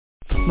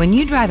When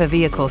you drive a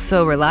vehicle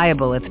so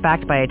reliable it's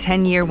backed by a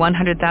 10-year,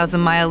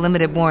 100,000-mile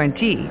limited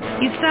warranty,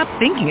 you stop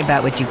thinking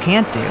about what you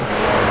can't do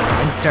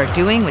and start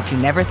doing what you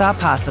never thought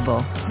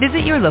possible.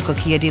 Visit your local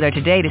Kia dealer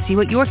today to see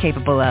what you're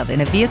capable of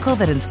in a vehicle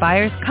that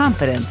inspires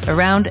confidence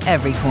around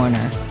every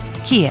corner.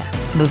 Kia,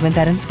 movement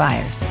that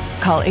inspires.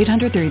 Call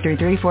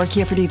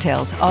 800-333-4KIA for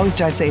details. Always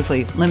drive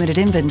safely. Limited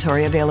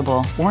inventory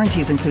available.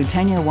 Warranties include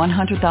 10-year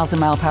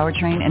 100,000-mile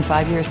powertrain and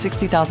 5-year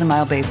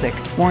 60,000-mile basic.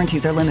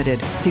 Warranties are limited.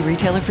 See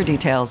retailer for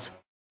details.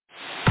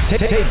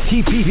 Take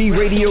TPV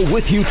Radio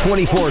with you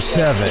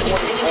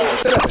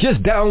 24/7.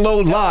 Just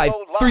download Live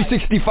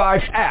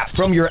 365's app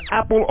from your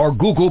Apple or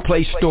Google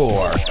Play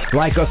Store.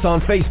 Like us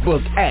on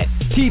Facebook at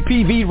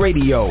TPV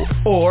Radio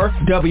or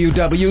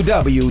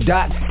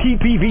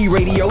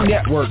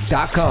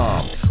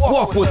www.tpvradionetwork.com.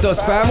 Walk with us,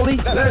 family.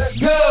 Let's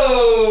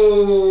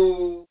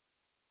go!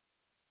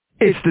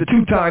 It's the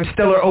two-time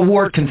Stellar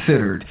Award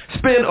considered,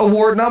 Spin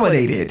Award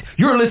nominated.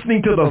 You're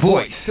listening to The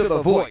Voice,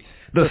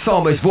 the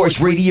Psalmist Voice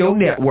Radio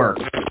Network.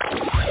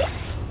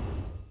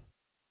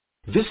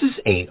 This is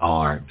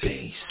AR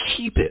Base.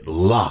 Keep it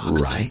locked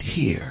right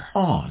here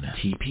on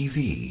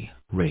TPV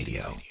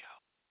Radio.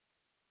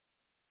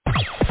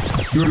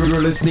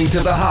 You're listening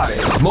to the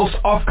hottest, most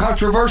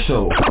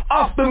off-controversial,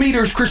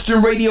 off-the-meters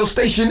Christian radio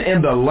station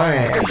in the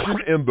land.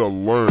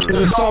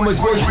 The Psalmist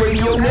Voice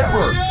Radio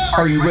Network.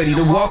 Are you ready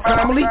to walk,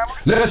 family?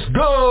 Let's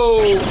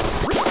go!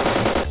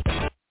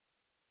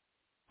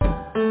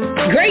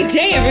 Great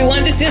day,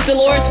 everyone. This is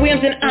Dolores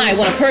Williams, and I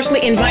want to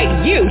personally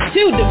invite you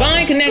to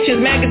Divine Connections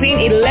Magazine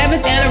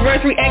 11th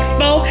Anniversary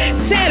Expo,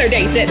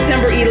 Saturday,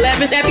 September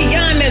 11th at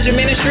Beyond Measure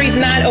Ministries,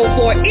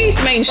 904 East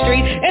Main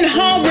Street in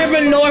Hall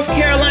River, North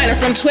Carolina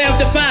from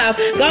 12 to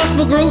 5.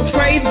 Gospel groups,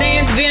 praise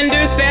dance,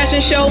 vendors,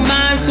 fashion show,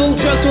 mime,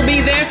 food trucks will be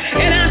there,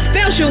 and our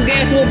special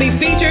guests will be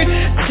featured,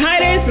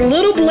 Titus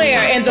Little Blair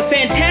and the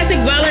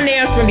Fantastic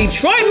Volunteers from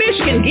Detroit,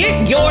 Michigan.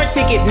 Get your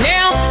ticket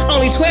now.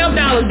 Only $12.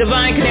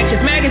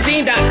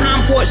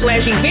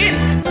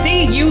 DivineConnectionsMagazine.com/event.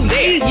 See you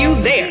there.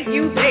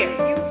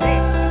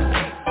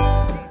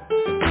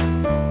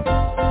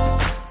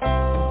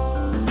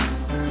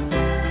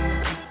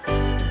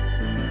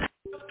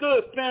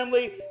 Good,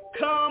 family.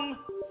 Come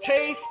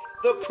taste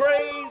the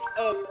praise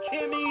of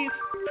Kimmy's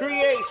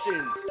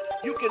Creations.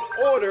 You can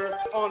order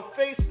on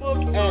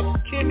Facebook at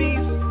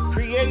Kimmy's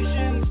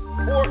Creations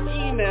or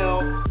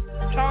email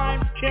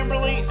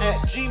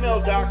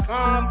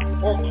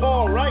timeskimberly@gmail.com or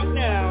call right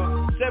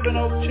now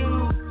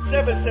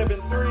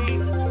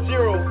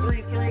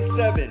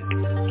 702-773-0337.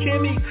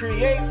 Kimmy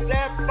creates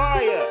that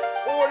fire.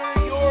 Order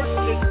yours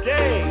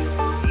today.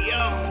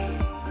 Yum.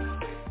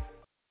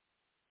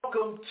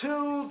 Welcome to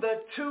the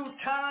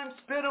two-time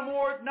Spin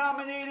Award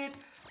nominated,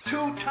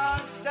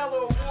 two-time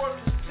Stellar Award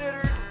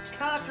considered,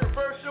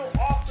 controversial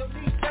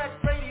off-the-beat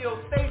radio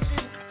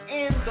station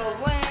in the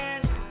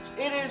land.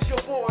 It is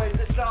your boy,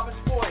 the Psalmist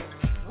Voice,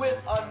 with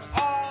an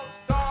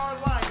all-star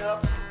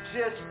lineup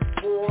just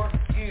for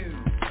you.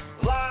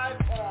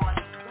 Live on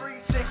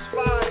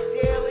 365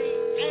 Daily,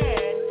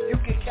 and you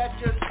can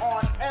catch us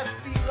on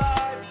FB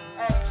Live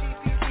at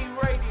TPV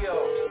Radio.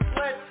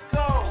 Let's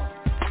go!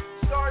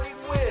 Starting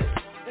with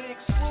the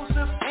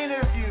exclusive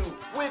interview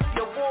with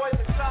your boy,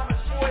 the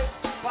Psalmist Voice,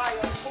 by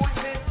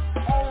appointment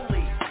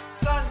only.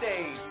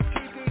 Sundays,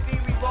 TPV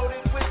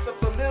Reloaded with the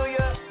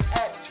Familiar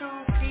at 2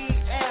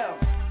 p.m.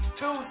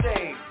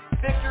 Tuesdays,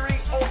 Victory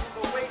Over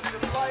the Weight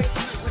of Life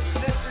with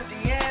Sister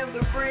Dian,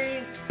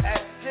 Lebrin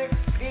at 6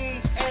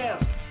 p.m.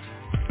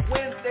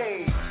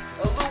 Wednesdays,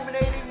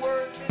 Illuminating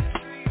Word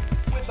Ministry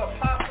with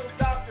Apostle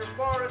Dr.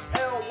 Forrest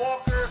L.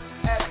 Walker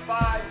at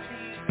 5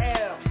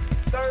 p.m.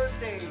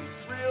 Thursdays,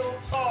 Real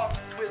Talk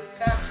with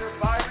Pastor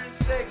Byron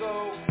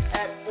Sego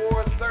at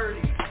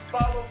 4:30.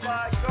 Followed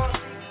by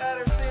Darcy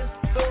Patterson,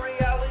 the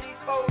Reality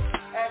Coach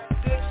at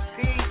 6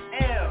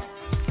 p.m.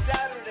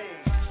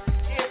 Saturdays,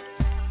 it's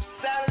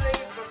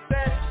Saturdays for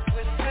Fest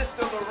with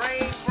Sister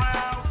Lorraine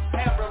Brown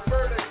and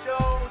Roberta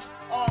Jones.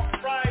 On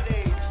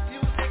Fridays,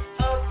 Music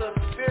of the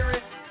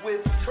Spirit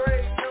with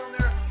Trey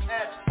Milner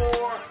at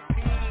 4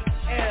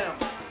 p.m.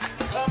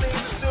 Coming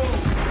soon,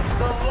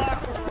 The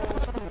Locker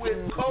Room with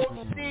Coach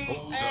C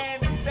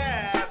and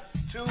staff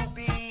to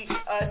be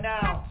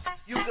announced.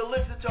 You can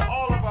listen to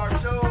all of our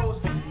shows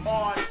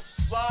on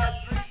Live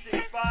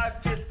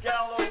 365. Just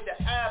download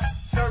the app,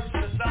 search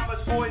the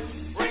Psalmist Voice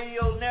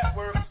Radio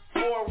Network,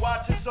 or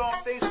watch us on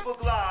Facebook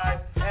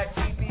Live at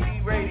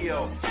TPV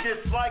Radio.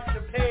 Just like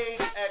the page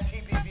at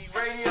TPV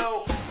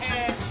Radio,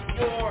 and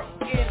you're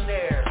in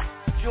there.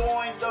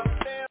 Join the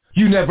family.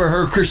 You never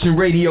heard Christian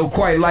radio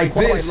quite like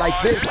this.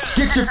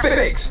 Get your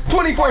fix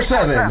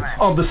 24/7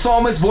 on the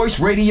Psalmist Voice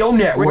Radio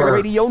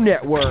Network.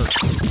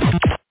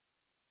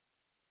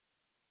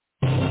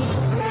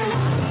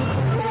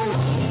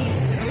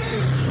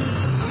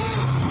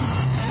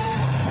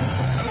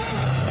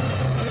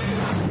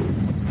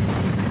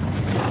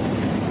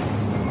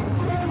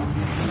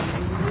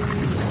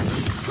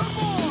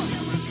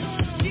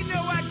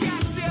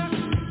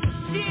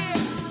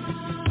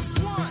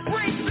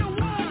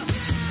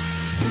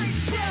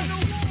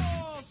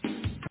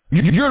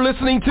 You're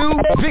listening to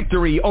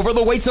Victory Over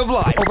the Weights of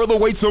Life.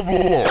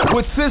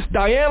 With Sis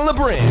Dian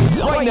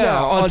Lebrin. Right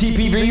now on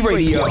TPV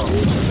Radio.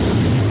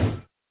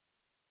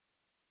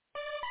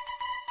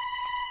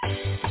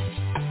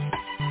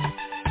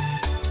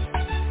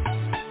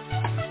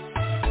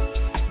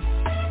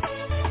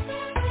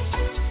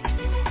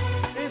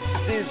 This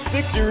is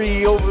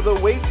Victory Over the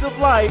Weights of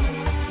Life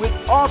with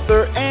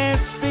author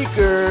and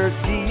speaker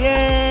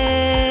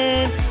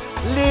Dian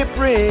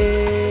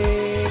Lebrin.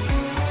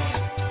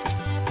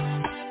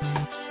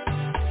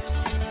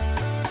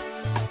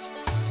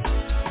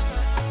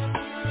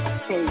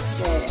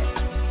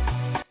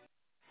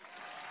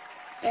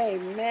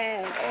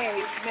 Amen.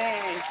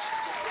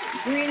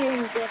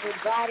 Greetings,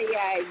 everybody.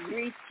 I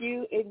greet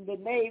you in the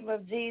name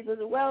of Jesus.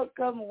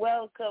 Welcome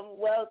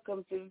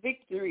to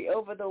Victory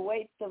Over the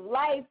Weights of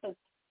Life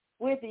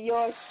with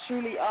yours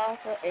truly,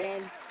 author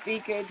and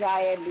speaker,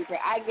 Dian Lebrin.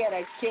 I get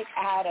a kick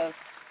out of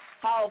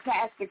how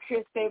Pastor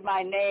Chris said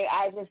my name.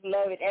 I just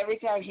love it. Every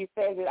time he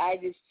says it, I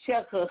just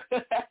chuckle.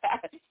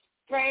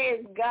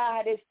 Praise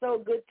God. It's so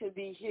good to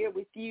be here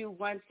with you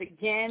once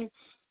again.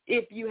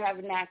 If you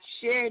have not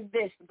shared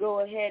this,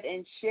 go ahead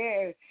and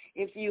share.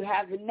 If you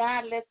have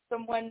not, let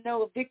someone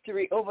know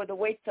Victory Over the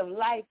Weights of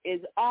Life is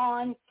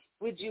on.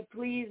 Would you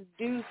please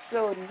do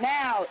so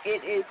now?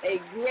 It is a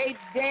great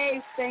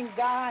day. Thank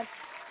God.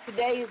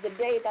 Today is the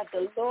day that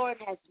the Lord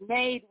has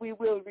made. We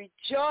will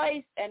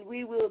rejoice and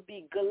we will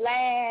be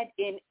glad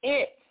in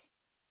it.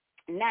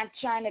 Not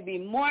trying to be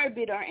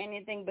morbid or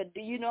anything, but do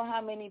you know how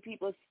many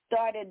people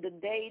started the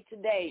day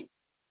today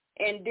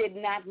and did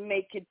not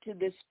make it to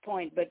this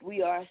point, but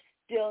we are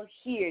still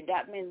here?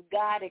 That means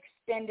God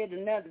extended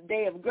another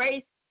day of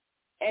grace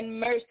and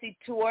mercy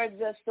towards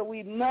us, so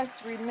we must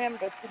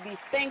remember to be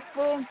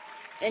thankful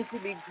and to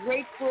be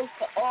grateful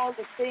for all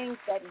the things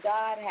that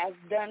God has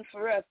done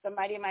for us.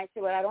 Somebody might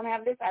say, well, I don't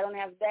have this, I don't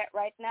have that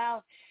right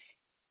now,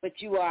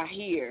 but you are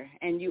here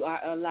and you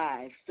are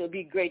alive, so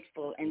be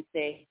grateful and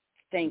say,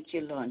 thank you,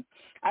 Lord.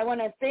 I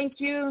want to thank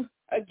you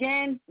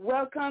again.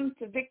 Welcome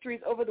to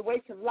Victories Over the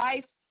Weights of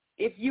Life.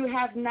 If you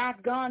have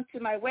not gone to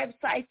my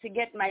website to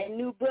get my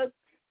new book,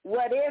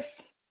 What If?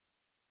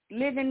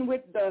 Living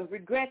with the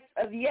Regrets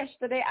of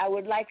Yesterday, I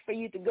would like for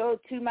you to go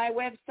to my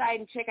website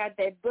and check out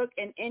that book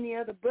and any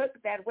other book.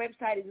 That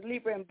website is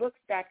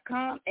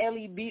LebrinBooks.com,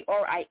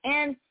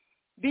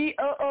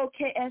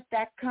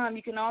 LebrinBooks.com.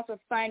 You can also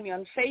find me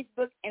on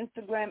Facebook,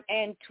 Instagram,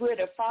 and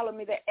Twitter. Follow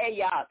me there. Hey,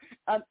 y'all,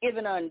 I'm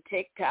even on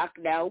TikTok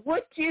now.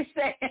 What you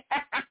say?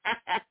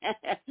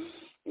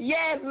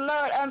 Yes,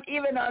 Lord, I'm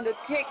even on the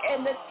Tik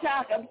and the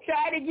Talk. I'm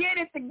trying to get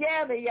it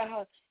together,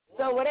 y'all.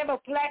 So whatever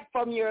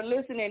platform you're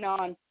listening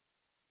on,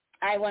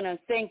 I want to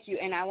thank you,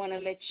 and I want to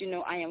let you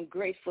know I am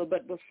grateful.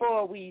 But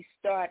before we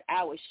start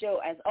our show,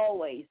 as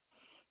always,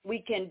 we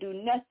can do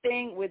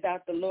nothing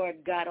without the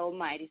Lord God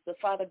Almighty. So,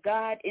 Father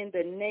God, in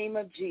the name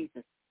of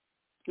Jesus,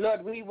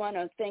 Lord, we want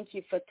to thank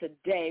you for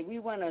today. We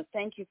want to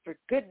thank you for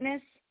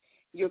goodness,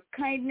 your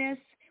kindness.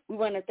 We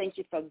want to thank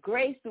you for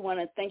grace. We want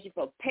to thank you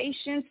for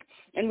patience.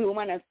 And we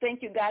want to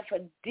thank you, God, for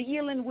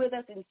dealing with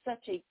us in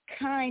such a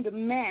kind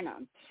manner.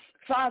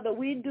 Father,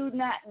 we do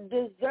not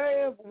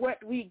deserve what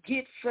we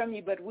get from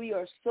you, but we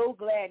are so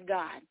glad,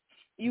 God.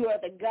 You are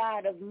the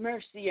God of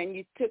mercy, and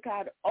you took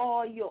out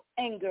all your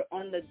anger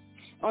on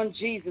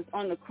Jesus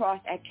on the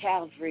cross at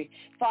Calvary.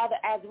 Father,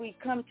 as we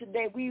come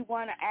today, we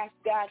want to ask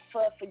God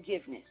for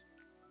forgiveness.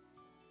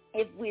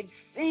 If we've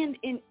sinned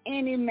in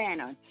any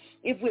manner,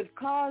 if we've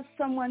caused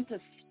someone to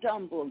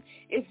stumble,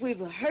 if we've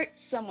hurt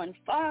someone,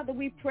 Father,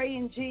 we pray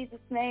in Jesus'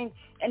 name,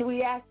 and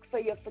we ask for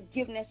your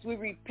forgiveness. We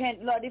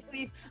repent, Lord. If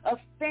we've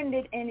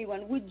offended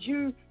anyone, would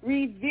you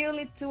reveal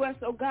it to us,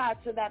 oh God,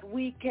 so that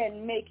we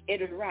can make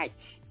it right?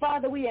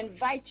 Father, we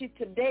invite you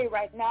today,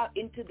 right now,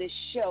 into this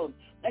show.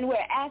 And we're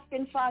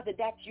asking, Father,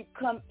 that you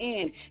come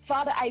in.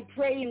 Father, I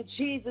pray in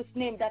Jesus'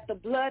 name that the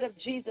blood of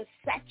Jesus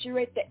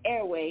saturate the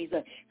airways,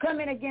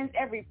 coming against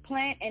every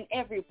plan and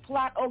every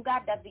plot, oh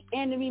God, that the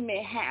enemy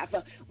may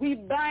have. We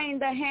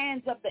bind the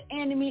hands of the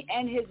enemy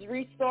and his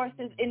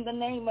resources in the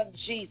name of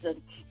Jesus.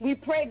 We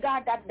pray,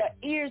 God, that the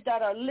ears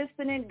that are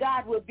listening,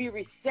 God, will be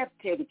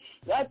receptive.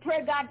 I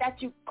pray, God,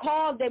 that you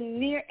call them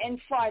near and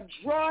far.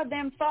 Draw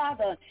them,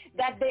 Father,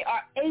 that they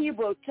are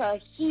able to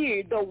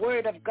hear the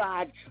word of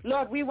God.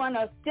 Lord, we want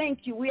to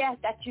thank you. We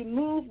ask that you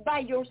move by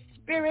your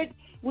Spirit.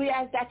 We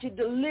ask that you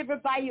deliver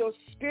by your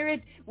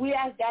Spirit. We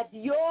ask that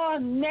your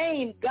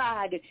name,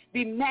 God,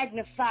 be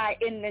magnified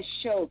in this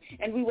show.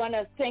 And we want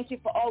to thank you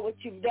for all what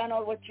you've done,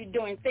 all what you're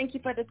doing. Thank you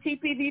for the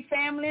TPV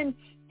family.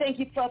 Thank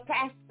you for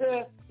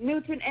Pastor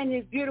Newton and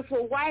his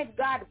beautiful wife.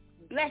 God,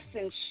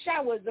 blessings,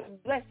 showers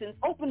of blessings.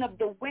 Open up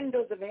the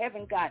windows of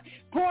heaven, God.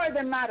 Pour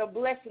them out a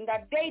blessing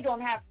that they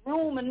don't have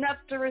room enough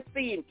to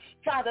receive,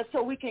 Father,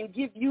 so we can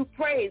give you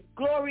praise,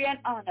 glory, and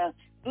honor.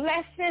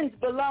 Blessings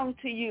belong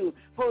to you.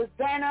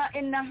 Hosanna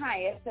in the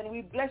highest, and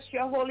we bless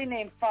your holy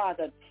name,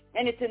 Father.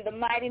 And it's in the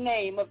mighty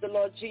name of the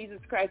Lord Jesus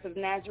Christ of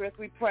Nazareth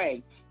we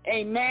pray.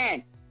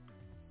 Amen.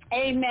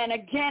 Amen.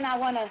 Again, I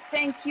want to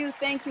thank you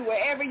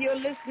wherever you're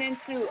listening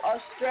to,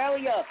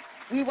 Australia,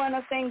 We want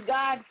to thank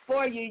God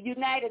for you.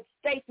 United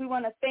States, we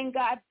want to thank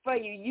God for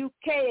you.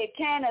 UK,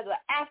 Canada,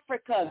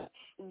 Africa,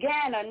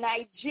 Ghana,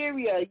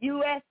 Nigeria,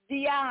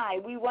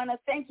 USDI, we want to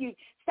thank you.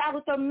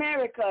 South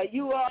America,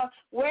 you are,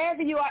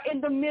 wherever you are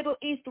in the Middle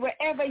East,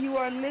 wherever you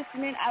are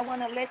listening, I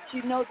want to let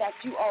you know that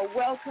you are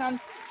welcome.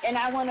 And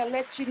I want to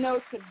let you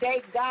know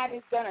today God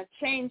is going to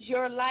change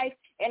your life.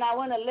 And I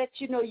want to let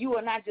you know you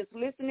are not just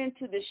listening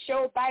to the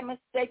show by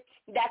mistake,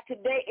 that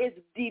today is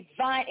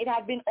divine. It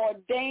has been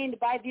ordained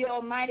by the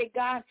Almighty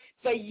God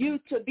for you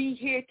to be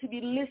here, to be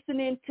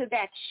listening to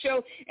that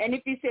show. And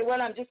if you say,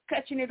 well, I'm just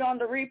catching it on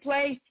the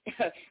replay,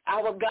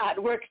 our God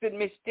works in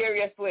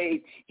mysterious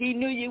ways. He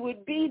knew you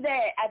would be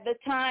there at the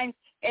time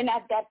and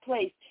at that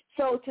place.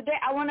 So today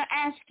I want to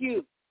ask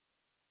you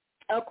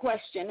a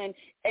question, and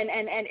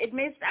it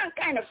may sound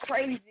kind of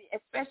crazy,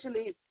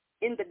 especially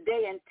in the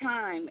day and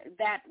time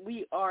that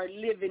we are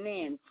living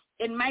in.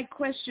 And my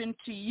question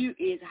to you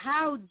is,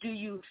 how do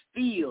you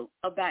feel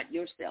about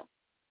yourself?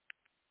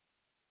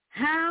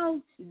 How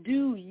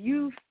do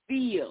you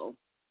feel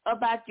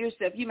about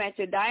yourself? You might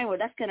say, Dian, well,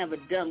 that's kind of a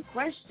dumb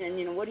question.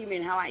 You know, what do you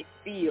mean how I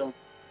feel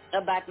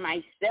about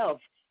myself?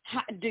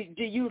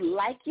 Do you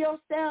like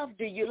yourself?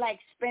 Do you like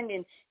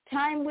spending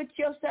time with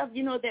yourself?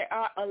 You know, there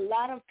are a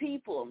lot of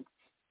people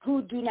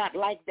who do not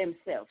like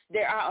themselves.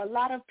 There are a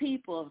lot of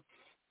people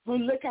who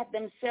look at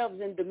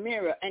themselves in the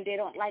mirror and they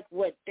don't like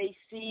what they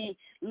see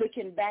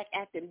looking back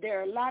at them. There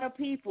are a lot of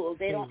people,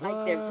 they don't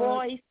like their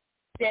voice,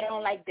 they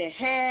don't like their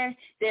hair,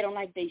 they don't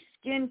like their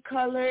skin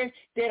color,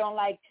 they don't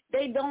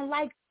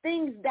like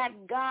things that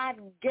God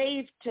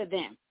gave to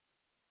them.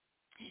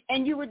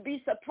 And you would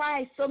be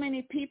surprised, so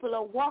many people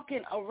are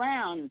walking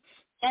around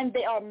and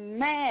they are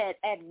mad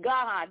at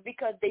God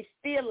because they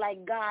feel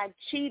like God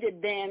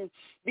cheated them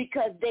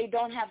because they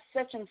don't have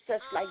such and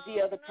such like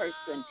the other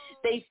person.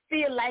 They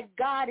feel like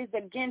God is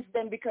against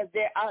them because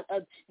they're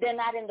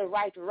not in the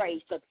right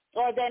race,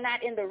 or they're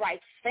not in the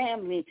right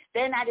family.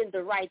 They're not in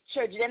the right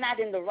church. They're not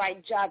in the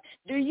right job.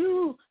 Do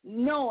you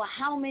know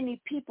how many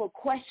people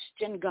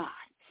question God?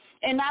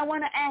 And I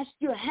want to ask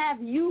you,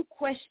 have you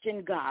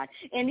questioned God?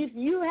 And if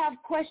you have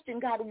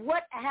questioned God,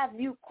 what have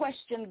you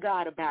questioned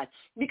God about?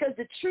 Because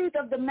the truth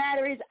of the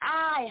matter is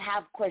I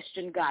have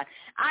questioned God.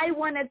 I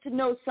wanted to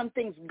know some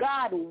things.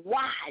 God,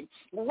 why?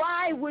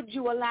 Why would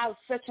you allow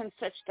such and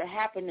such to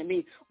happen to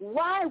me?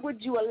 Why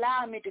would you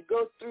allow me to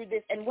go through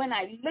this? And when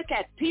I look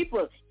at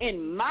people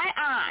in my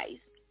eyes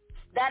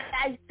that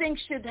I think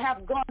should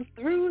have gone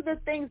through the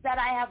things that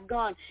I have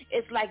gone,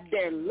 it's like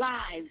their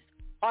lives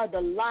are the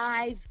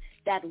lives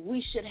that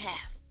we should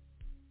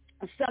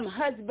have. Some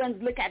husbands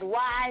look at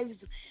wives,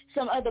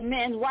 some other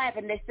men's wife,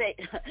 and they say,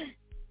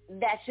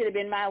 that should have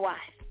been my wife.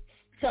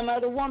 Some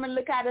other woman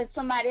look at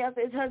somebody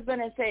else's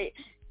husband and say,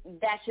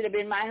 that should have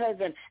been my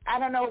husband. I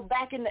don't know,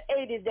 back in the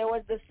 80s, there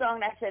was this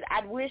song that said,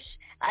 I wish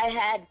I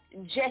had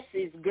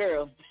Jesse's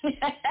girl.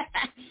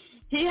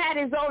 He had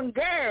his own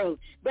girl,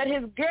 but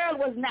his girl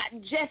was not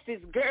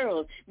Jesse's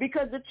girl,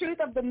 because the truth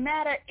of the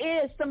matter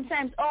is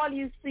sometimes all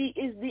you see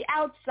is the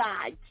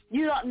outside.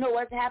 You don't know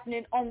what's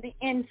happening on the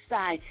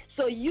inside.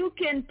 So you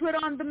can put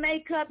on the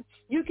makeup,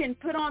 you can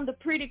put on the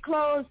pretty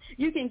clothes,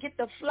 you can get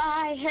the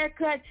fly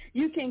haircut,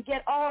 you can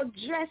get all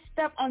dressed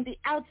up on the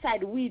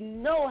outside. We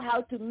know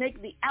how to make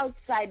the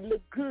outside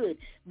look good.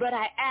 But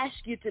I ask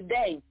you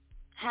today,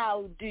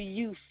 how do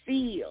you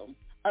feel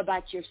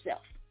about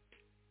yourself?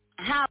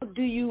 How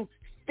do you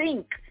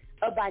think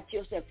about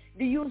yourself?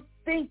 Do you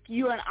think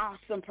you're an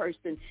awesome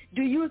person?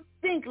 Do you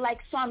think, like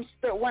Psalms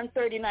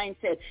 139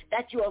 said,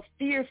 that you are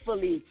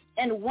fearfully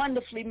and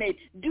wonderfully made?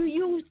 Do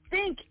you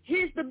think,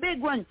 here's the big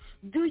one,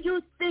 do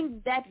you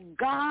think that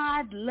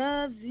God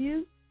loves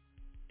you?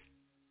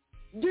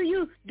 Do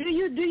you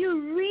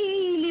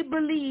really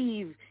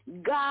believe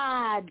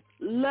God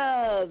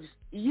loves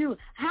you?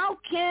 How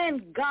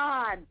can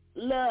God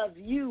love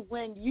you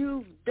when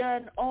you've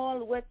done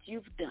all what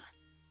you've done?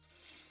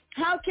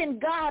 How can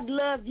God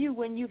love you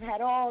when you've had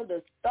all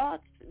the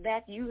thoughts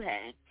that you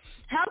had?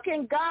 How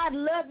can God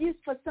love you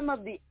for some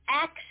of the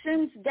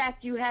actions that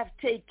you have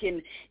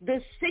taken,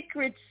 the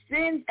secret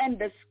sins and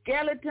the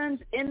skeletons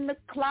in the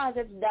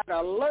closets that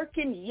are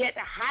lurking yet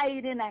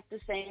hiding at the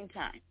same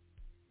time?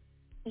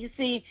 You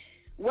see,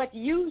 what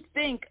you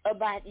think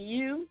about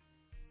you,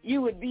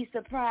 you would be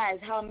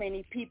surprised how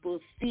many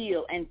people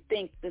feel and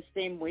think the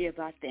same way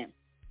about them.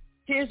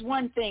 Here's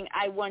one thing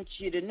I want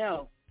you to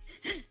know.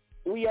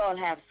 We all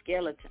have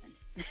skeletons.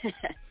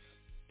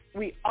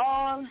 We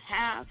all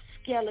have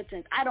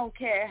skeletons. I don't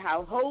care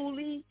how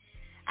holy.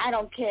 I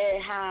don't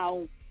care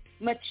how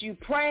much you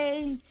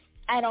pray.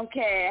 I don't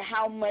care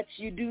how much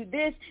you do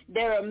this.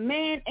 There are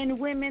men and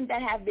women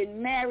that have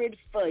been married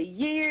for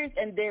years,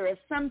 and there are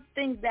some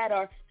things that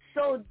are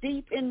so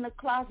deep in the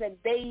closet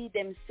they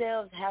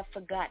themselves have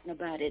forgotten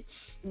about it.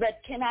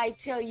 But can I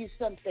tell you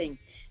something?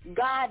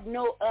 God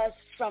knows us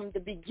from the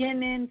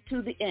beginning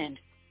to the end.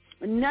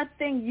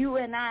 Nothing you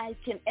and I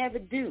can ever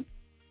do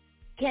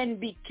can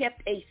be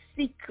kept a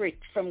secret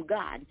from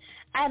God.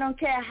 I don't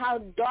care how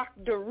dark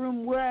the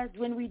room was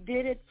when we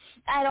did it.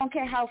 I don't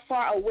care how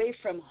far away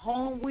from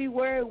home we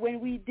were when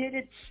we did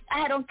it.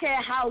 I don't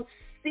care how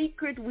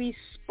secret we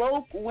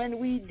spoke when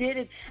we did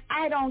it.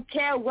 I don't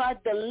care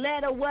what the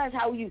letter was,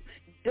 how you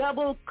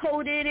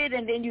double-coated it,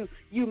 and then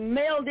you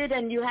mailed it,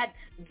 and you had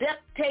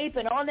duct tape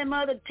and all them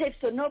other tapes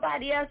so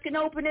nobody else can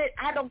open it.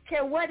 I don't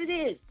care what it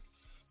is.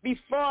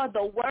 Before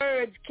the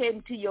words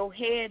came to your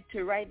head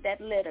to write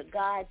that letter,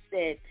 God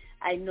said,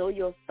 I know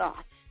your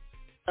thoughts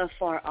are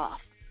far off.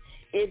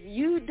 If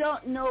you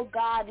don't know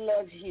God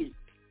loves you,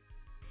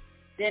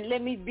 then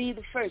let me be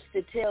the first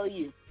to tell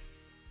you,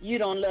 you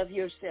don't love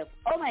yourself.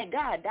 Oh, my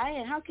God,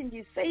 Dian, how can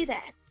you say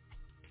that?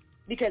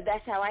 Because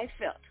that's how I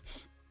felt.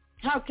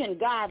 How can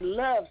God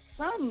love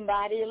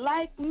somebody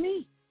like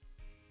me?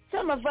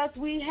 Some of us,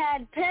 we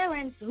had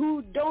parents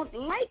who don't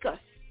like us,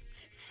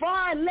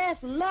 far less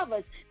love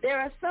us. There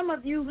are some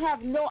of you who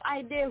have no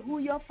idea who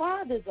your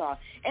fathers are.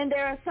 And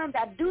there are some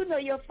that do know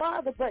your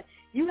father, but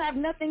you have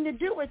nothing to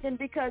do with him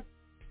because,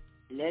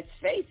 let's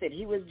face it,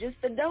 he was just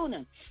a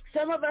donor.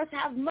 Some of us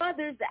have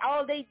mothers that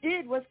all they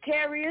did was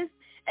carry us,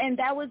 and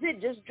that was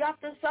it. Just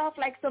dropped us off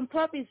like some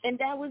puppies, and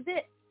that was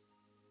it.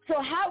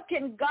 So how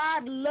can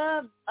God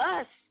love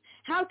us?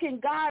 How can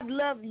God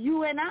love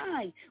you and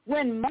I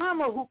when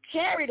mama who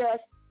carried us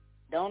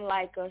don't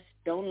like us,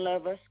 don't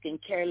love us, can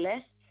care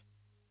less?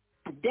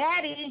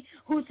 Daddy,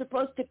 who's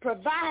supposed to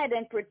provide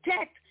and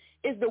protect,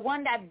 is the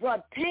one that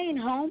brought pain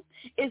home,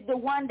 is the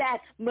one that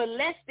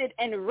molested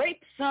and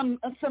raped some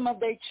of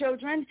their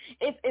children.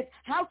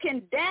 How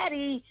can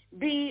daddy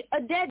be a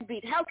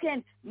deadbeat? How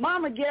can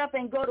mama get up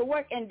and go to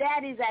work and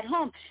daddy's at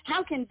home?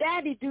 How can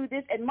daddy do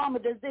this and mama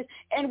does this?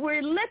 And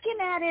we're looking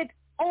at it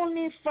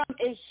only from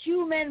a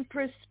human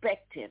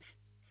perspective.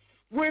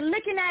 We're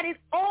looking at it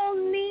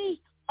only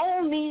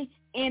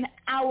in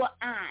our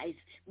eyes.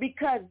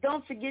 Because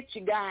don't forget,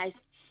 you guys,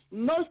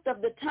 most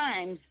of the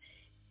times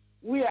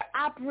we are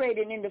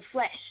operating in the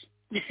flesh.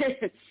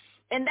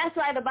 And that's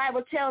why the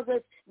Bible tells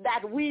us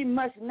that we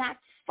must not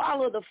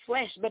follow the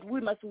flesh, but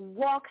we must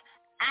walk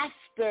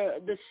after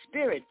the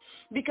Spirit.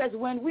 Because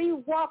when we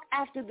walk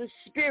after the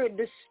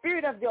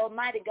Spirit of the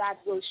Almighty God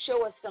will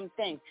show us some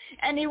things.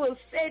 And he will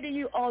say to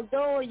you,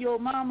 although your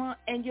mama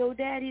and your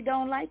daddy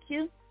don't like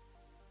you,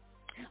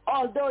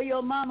 although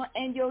your mama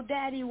and your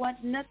daddy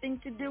want nothing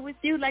to do with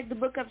you, like the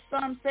book of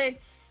Psalms says,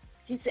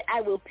 he said,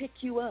 I will pick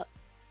you up.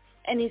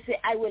 And he said,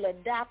 I will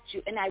adopt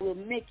you and I will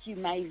make you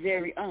my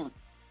very own.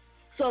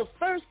 So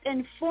first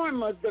and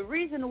foremost, the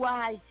reason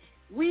why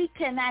we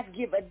cannot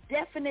give a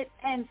definite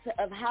answer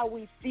of how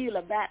we feel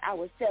about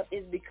ourselves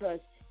is because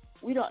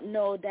we don't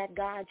know that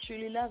God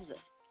truly loves us.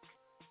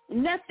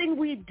 Nothing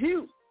we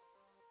do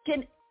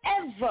can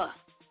ever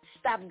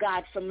stop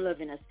God from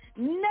loving us.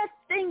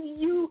 Nothing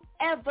you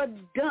ever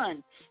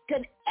done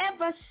can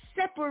ever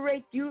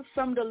separate you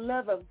from the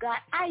love of God.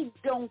 I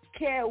don't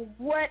care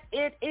what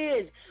it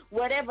is.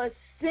 Whatever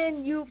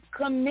sin you've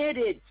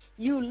committed,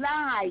 you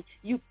lie,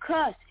 you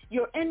cuss,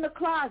 you're in the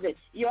closet,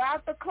 you're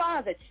out the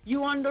closet,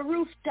 you on the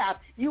rooftop,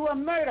 you a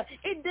murder.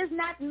 It does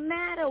not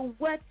matter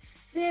what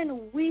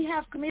sin we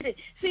have committed.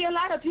 See, a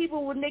lot of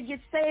people, when they get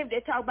saved,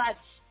 they talk about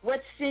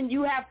what sin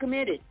you have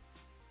committed.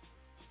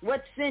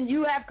 What sin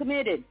you have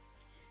committed.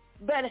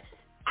 But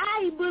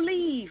I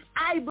believe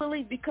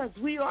because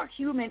we are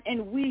human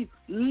and we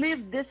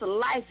live this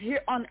life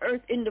here on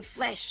earth in the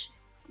flesh,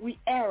 we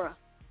err.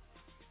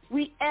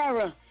 We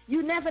err.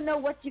 You never know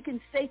what you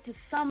can say to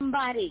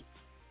somebody.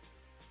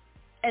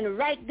 And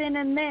right then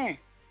and there,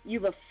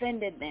 you've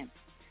offended them.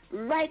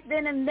 Right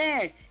then and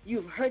there,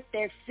 you've hurt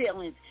their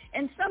feelings.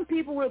 And some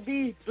people will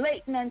be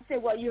blatant and say,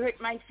 well, you hurt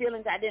my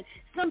feelings, I didn't.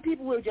 Some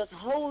people will just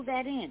hold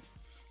that in.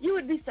 You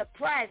would be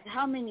surprised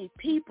how many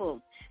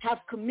people have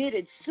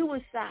committed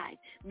suicide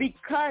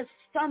because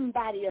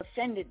somebody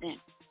offended them.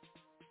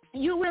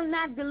 You will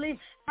not believe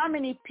how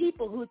many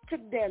people who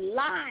took their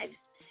lives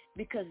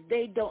because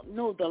they don't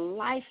know the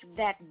life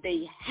that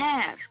they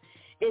have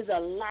is a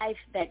life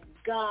that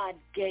God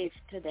gave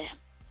to them.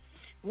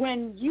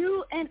 When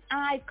you and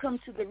I come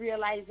to the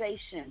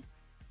realization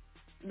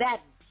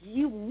that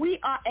we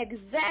are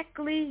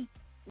exactly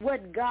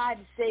what God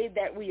said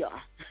that we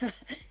are,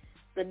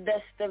 the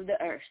dust of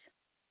the earth.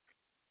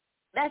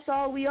 That's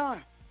all we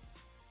are.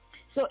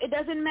 So it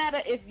doesn't matter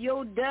if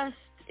your dust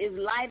is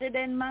lighter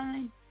than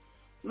mine,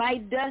 my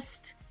dust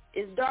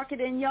is darker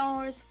than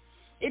yours.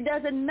 It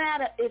doesn't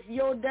matter if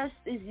your dust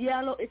is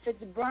yellow, if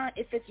it's brown,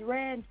 if it's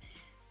red.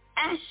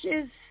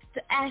 Ashes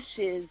to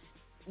ashes,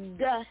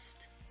 dust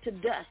to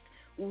dust.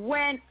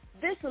 When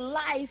this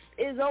life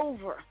is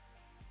over,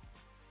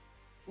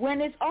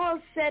 when it's all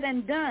said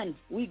and done,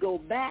 we go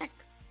back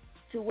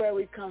to where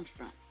we come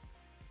from.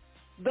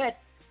 But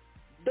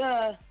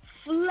the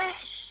flesh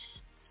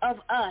of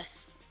us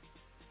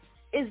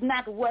is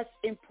not what's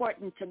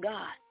important to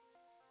God.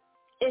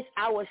 It's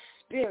our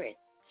spirit.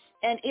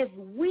 And if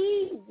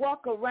we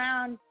walk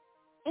around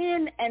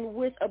in and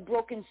with a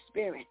broken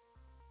spirit,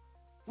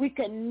 we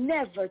can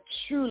never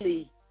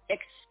truly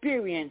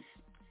experience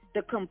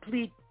the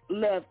complete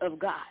love of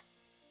God.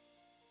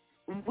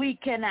 We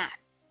cannot.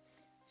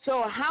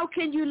 So how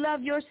can you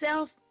love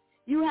yourself?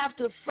 You have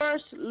to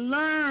first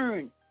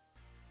learn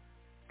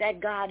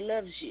that God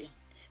loves you.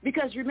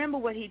 Because remember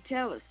what he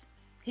told us.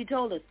 He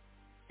told us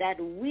that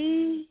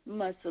we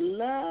must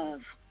love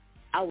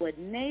our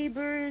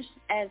neighbors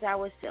as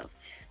ourselves.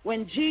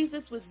 When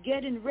Jesus was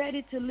getting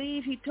ready to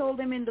leave, he told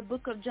them in the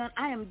book of John,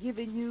 I am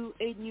giving you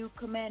a new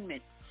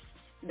commandment,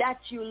 that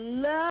you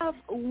love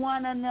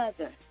one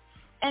another.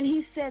 And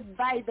he said,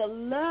 by the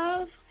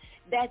love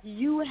that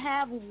you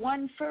have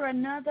one for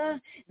another,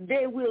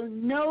 they will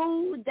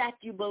know that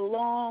you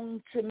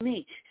belong to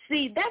me.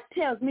 See, that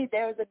tells me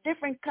there is a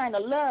different kind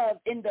of love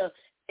in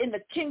the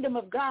kingdom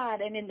of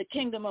God and in the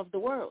kingdom of the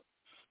world.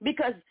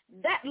 Because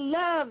that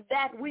love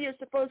that we are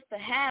supposed to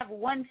have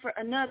one for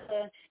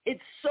another,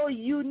 it's so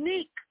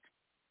unique.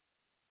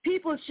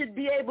 People should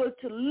be able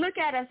to look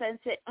at us and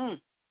say,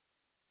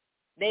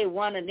 they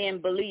one of them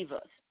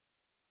believers.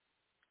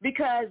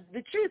 Because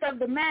the truth of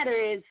the matter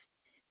is,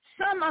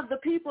 some of the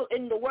people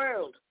in the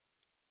world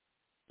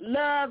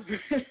love,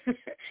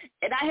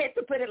 and I hate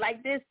to put it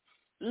like this,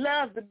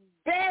 love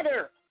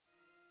better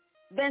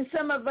than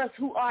some of us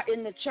who are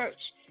in the church.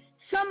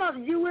 Some of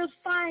you will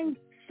find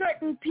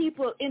certain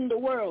people in the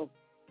world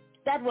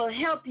that will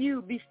help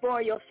you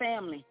before your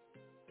family,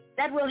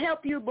 that will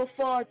help you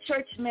before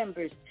church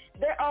members.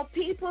 There are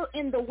people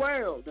in the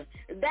world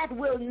that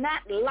will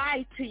not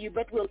lie to you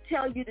but will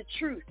tell you the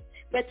truth.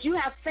 But you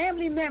have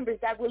family members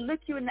that will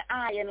look you in the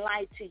eye and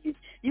lie to you.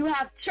 You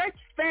have church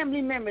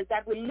family members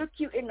that will look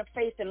you in the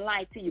face and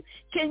lie to you.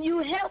 Can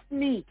you help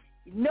me?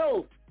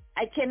 No,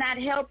 I cannot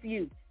help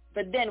you.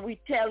 But then we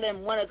tell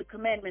them one of the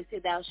commandments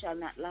is thou shalt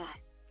not lie.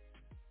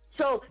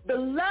 So the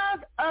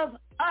love of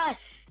us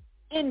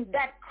in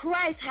that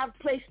Christ have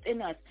placed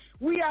in us,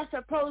 we are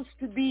supposed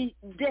to be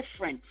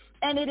different.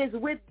 And it is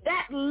with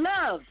that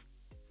love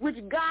which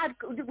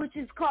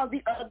is called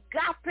the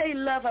agape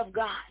love of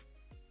God.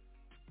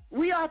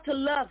 We are to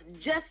love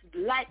just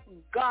like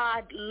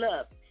God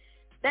loved.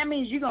 That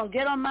means you're going to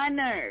get on my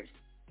nerves,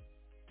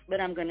 but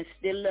I'm going to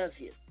still love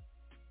you.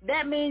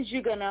 That means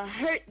you're going to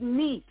hurt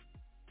me.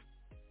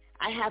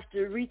 I have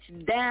to reach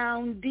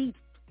down deep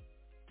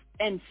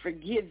and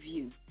forgive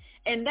you.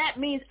 And that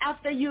means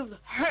after you've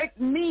hurt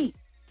me,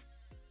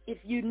 if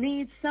you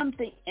need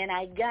something and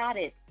I got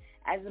it,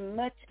 as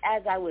much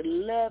as I would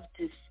love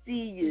to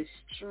see you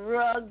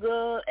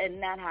struggle and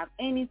not have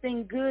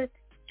anything good,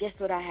 guess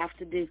what I have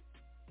to do?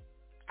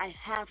 I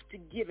have to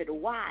give it.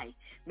 Why?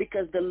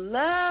 Because the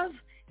love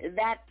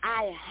that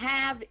I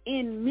have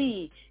in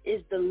me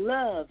is the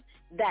love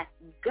that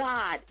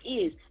God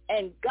is.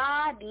 And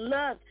God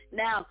loves.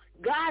 Now,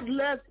 God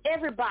loves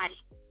everybody.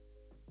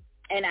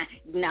 And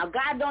now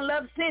God don't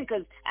love sin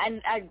because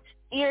I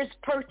ears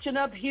perching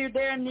up here,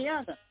 there, and the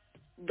other.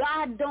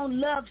 God don't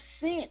love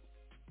sin.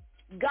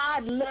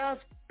 God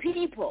loves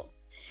people.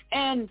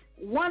 And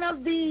one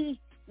of the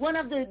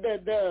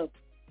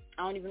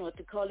I don't even know what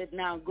to call it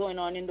now going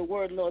on in the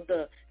world, Lord.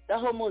 The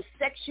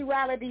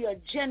homosexuality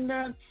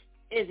agenda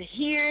is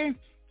here.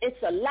 It's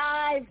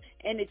alive,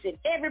 and it's in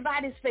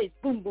everybody's face.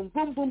 Boom, boom,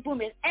 boom, boom, boom.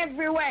 It's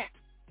everywhere.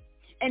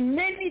 And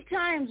many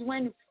times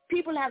when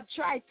people have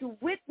tried to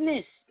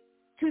witness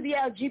to the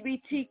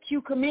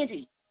LGBTQ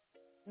community,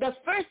 the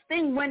first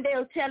thing when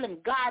they'll tell them,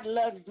 God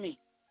loves me.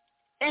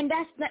 And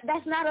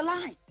that's not a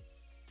lie.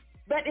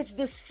 But it's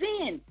the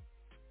sin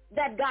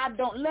that God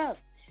don't love.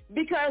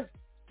 Because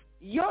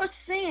your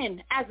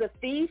sin as a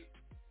thief,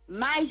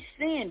 my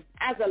sin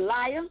as a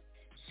liar,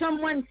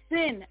 someone's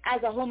sin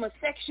as a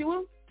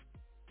homosexual,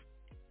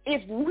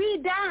 if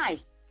we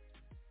die,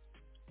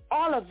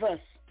 all of us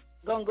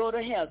going to go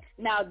to hell.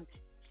 Now,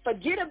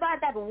 forget about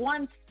that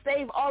once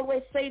saved,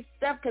 always saved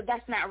stuff, because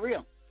that's not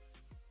real.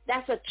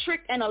 That's a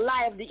trick and a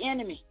lie of the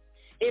enemy.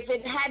 If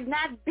it had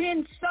not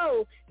been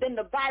so, then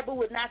the Bible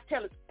would not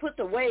tell us put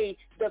away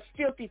the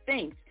filthy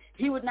things.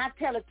 He would not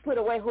tell us put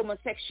away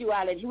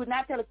homosexuality. He would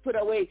not tell us put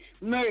away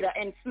murder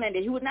and slander.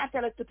 He would not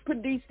tell us to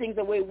put these things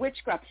away,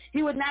 witchcraft.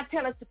 He would not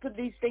tell us to put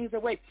these things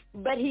away.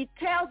 But he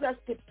tells us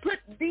to put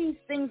these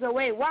things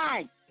away.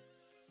 Why?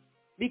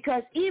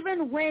 Because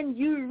even when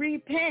you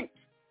repent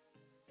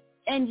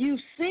and you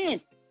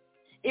sin,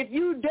 if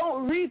you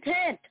don't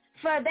repent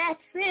for that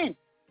sin,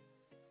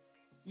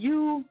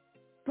 you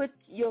put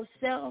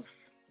yourself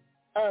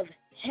of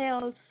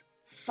hell's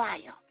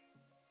fire.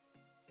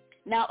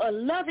 Now, a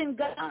loving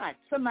God,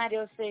 somebody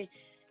will say,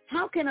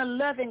 how can a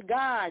loving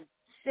God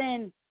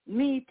send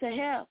me to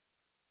hell?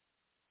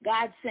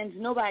 God sends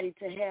nobody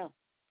to hell.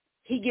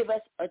 He give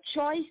us a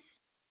choice,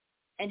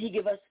 and he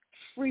give us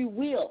free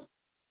will.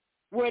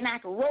 We're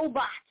not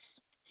robots.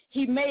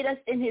 He made us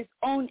in his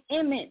own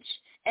image,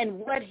 and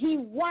what he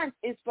wants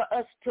is for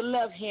us to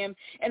love him,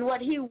 and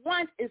what he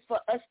wants is for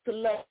us to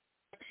love.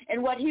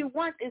 And what he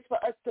wants is for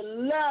us to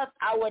love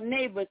our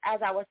neighbors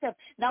as ourselves.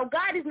 Now,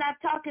 God is not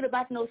talking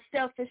about no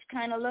selfish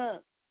kind of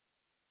love.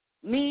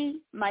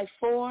 Me, my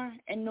four,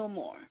 and no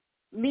more.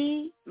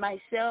 Me,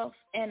 myself,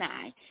 and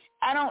I.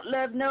 I don't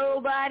love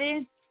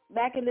nobody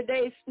Back in the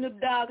day, Snoop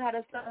Dogg had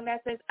a song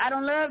that says, I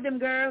don't love them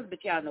girls,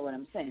 but y'all know what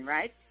I'm saying,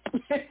 right?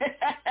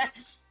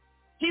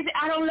 He said,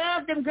 I don't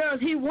love them girls.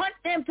 He wants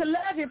them to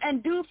love him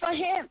and do for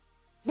him.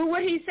 But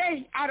what he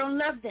says, I don't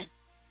love them.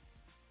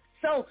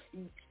 So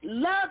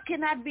love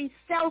cannot be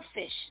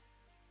selfish.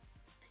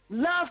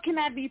 Love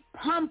cannot be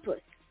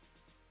pompous.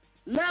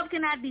 Love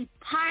cannot be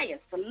pious.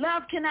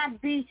 Love cannot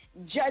be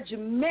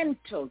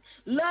judgmental.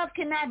 Love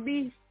cannot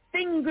be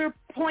finger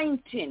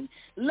pointing.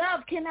 Love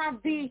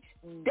cannot be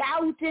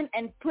doubting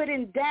and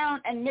putting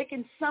down and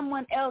making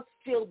someone else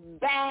feel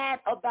bad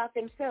about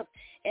themselves.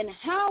 And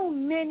how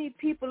many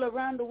people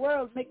around the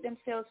world make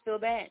themselves feel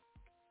bad?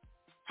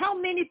 How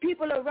many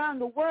people around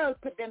the world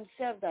put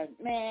themselves down?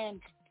 Man,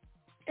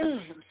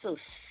 I'm so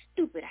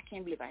stupid. I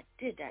can't believe I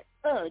did that.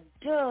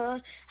 Duh.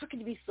 How can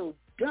you be so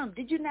dumb?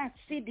 Did you not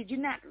see? Did you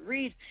not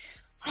read?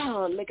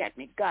 Oh, look at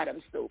me. God,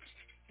 I'm so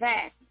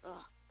fat.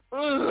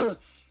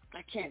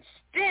 I can't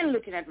stand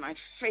looking at my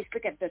face.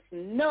 Look at this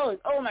nose.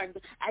 Oh, my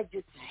God. I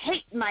just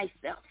hate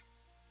myself.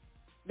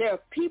 There are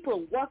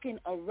people walking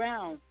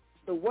around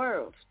the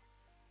world,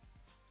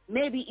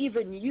 maybe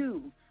even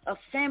you, a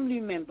family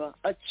member,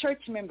 a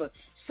church member,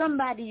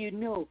 somebody you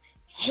know,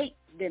 hate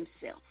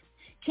themselves,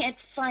 can't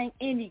find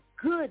any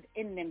good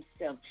in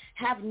themselves,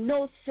 have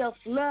no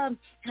self-love,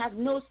 have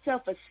no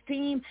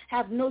self-esteem,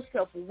 have no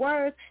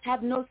self-worth,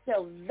 have no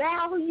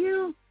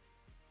self-value,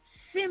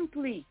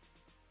 simply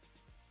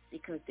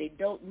because they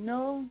don't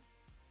know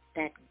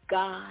that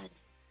God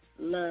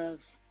loves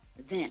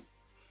them.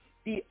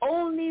 The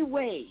only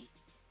way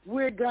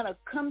we're going to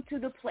come to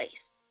the place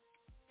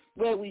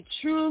where we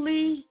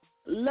truly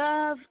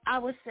love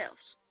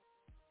ourselves,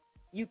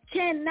 you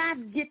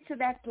cannot get to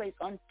that place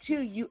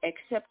until you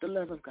accept the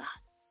love of God.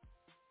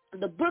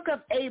 The book of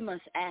Amos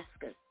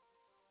asks us,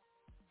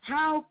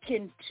 how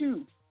can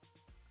two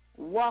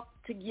walk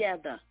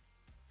together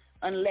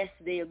unless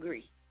they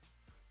agree?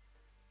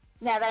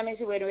 Now that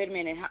makes you wait a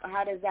minute.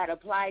 How does that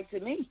apply to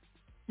me?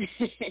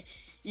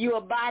 You're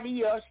a body,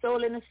 you're a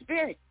soul, and a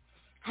spirit.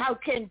 How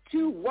can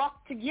two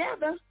walk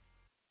together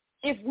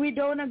if we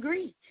don't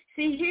agree?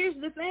 See, here's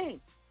the thing.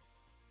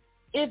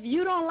 If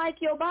you don't like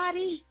your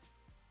body,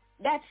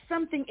 that's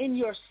something in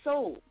your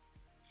soul.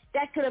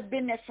 That could have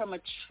been there from a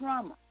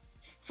trauma,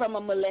 from a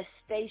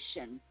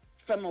molestation,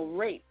 from a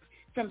rape,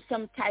 from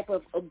some type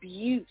of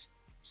abuse.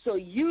 So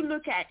you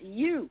look at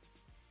you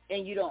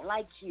and you don't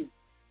like you.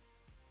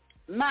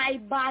 My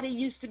body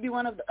used to be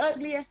one of the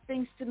ugliest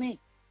things to me.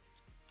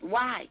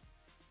 Why?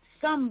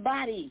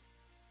 Somebody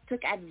took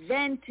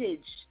advantage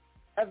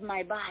of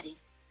my body.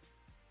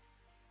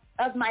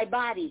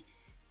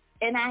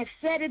 And I've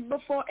said it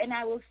before, and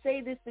I will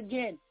say this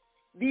again.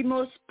 The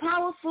most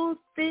powerful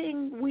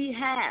thing we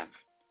have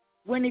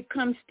when it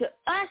comes to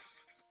us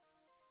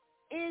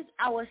is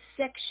our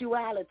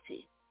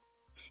sexuality.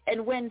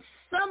 And when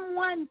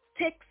someone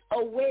takes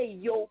away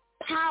your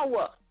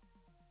power,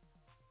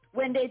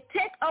 when they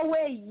take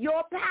away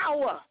your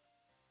power,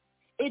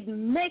 it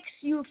makes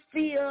you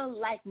feel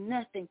like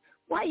nothing.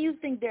 Why do you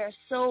think there are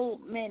so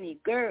many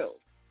girls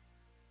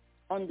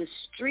on the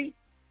street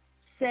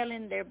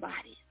selling their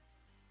bodies?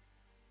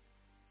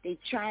 They're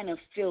trying to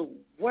feel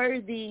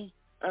worthy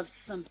of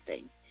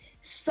something.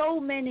 So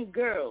many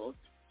girls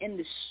in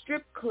the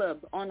strip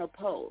club on a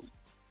pole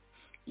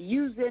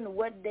using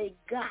what they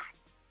got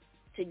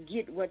to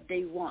get what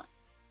they want.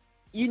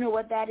 You know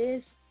what that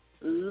is?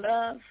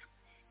 Love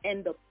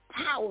and the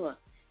power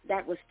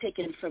that was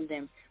taken from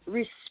them.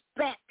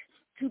 Respect,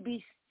 to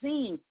be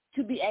seen,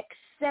 to be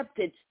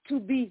accepted, to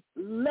be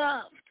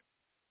loved.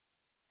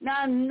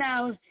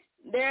 Now,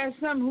 there are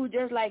some who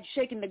just like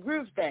shaking the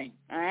groove thing,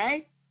 all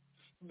right?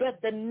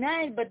 But the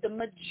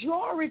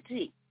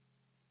majority,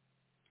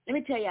 let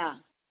me tell y'all,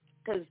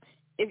 because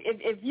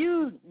if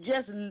you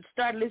just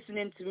start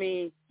listening to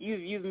me,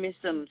 you've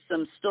missed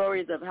some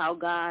stories of how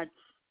God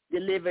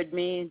delivered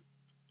me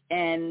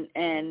and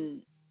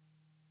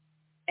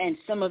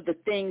some of the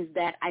things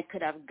that I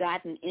could have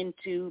gotten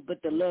into,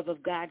 but the love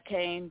of God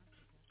came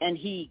and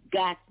he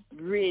got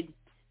rid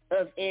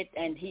of it,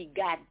 and he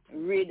got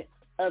rid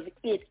of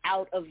it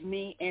out of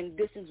me. And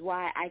this is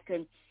why I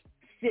can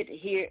sit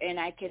here and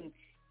I can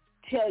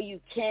tell you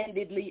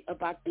candidly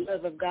about the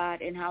love of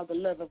God and how the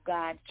love of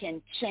God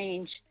can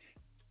change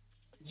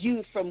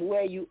you from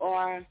where you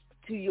are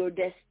to your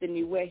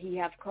destiny, where he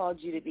have called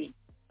you to be.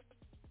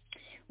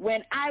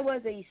 When I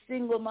was a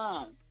single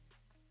mom,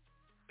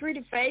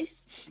 pretty face,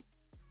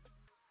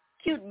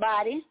 cute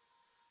body,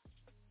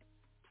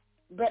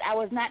 but I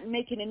was not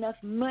making enough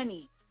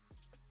money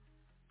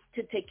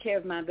to take care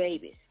of my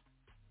babies.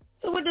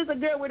 So what does a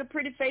girl with a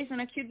pretty face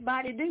and a cute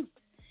body do?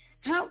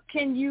 How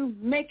can you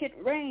make it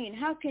rain?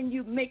 How can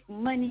you make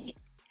money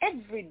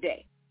every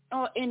day?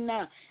 Or in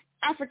the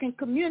African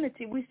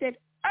community, we said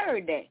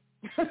every day.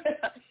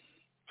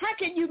 How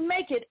can you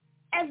make it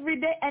every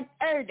day and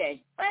every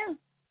day? Well,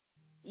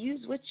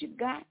 use what you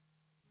got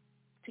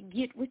to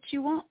get what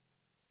you want.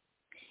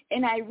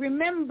 And I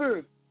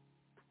remember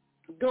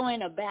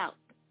going about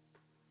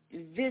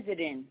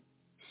visiting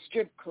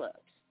strip clubs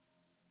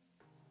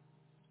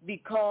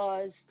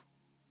because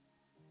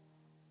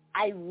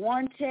I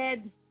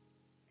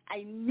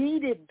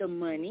needed the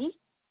money,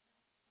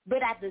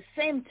 but at the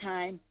same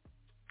time,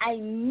 I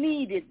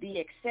needed the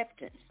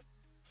acceptance.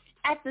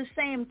 At the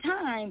same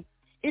time,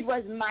 it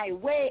was my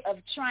way of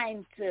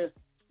trying to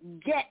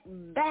get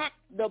back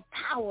the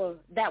power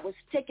that was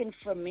taken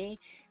from me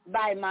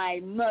by my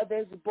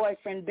mother's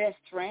boyfriend, best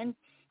friend,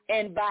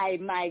 and by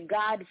my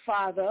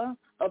godfather,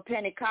 a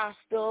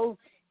Pentecostal,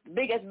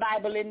 biggest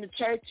Bible in the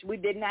church. We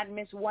did not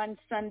miss one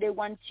Sunday,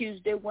 one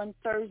Tuesday, one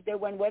Thursday,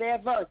 one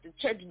whatever. The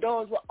church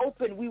doors were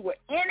open. We were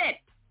in it.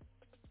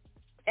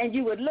 And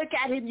you would look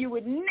at him, you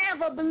would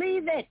never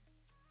believe it.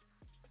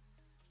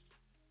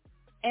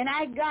 And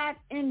I got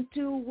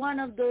into one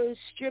of those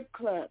strip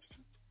clubs.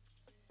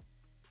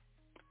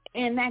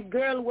 And that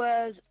girl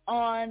was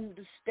on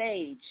the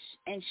stage,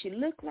 and she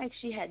looked like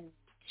she had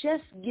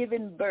just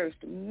given birth,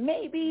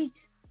 maybe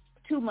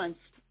 2 months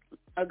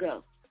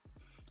ago.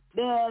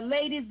 The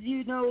ladies,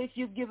 if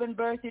you've given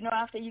birth,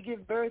 after you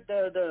give birth,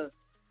 the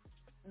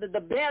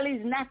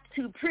belly's not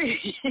too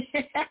pretty.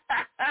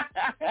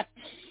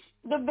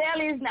 The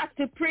belly is not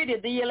too pretty.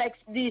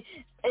 The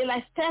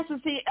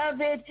elasticity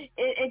of it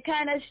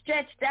kind of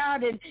stretched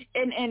out, and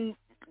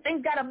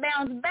things got to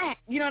bounce back.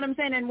 You know what I'm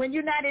saying? And when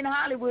you're not in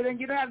Hollywood and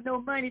you don't have no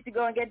money to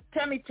go and get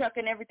tummy tuck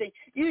and everything,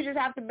 you just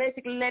have to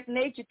basically let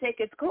nature take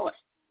its course.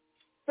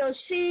 So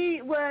she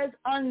was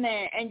on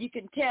there, and you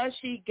can tell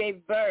she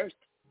gave birth.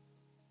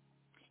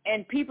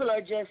 And people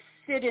are just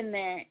sitting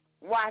there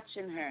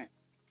watching her.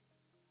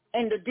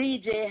 And the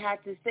DJ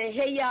had to say,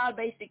 hey, y'all,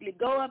 basically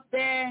go up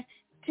there,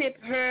 tip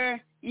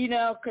her,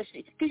 because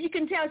you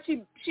can tell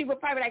she was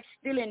probably like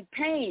still in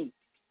pain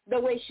the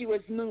way she was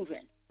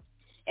moving.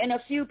 And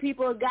a few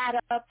people got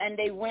up and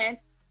they went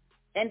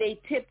and they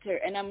tipped her.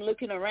 And I'm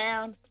looking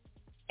around,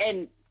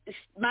 and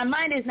my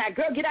mind is not,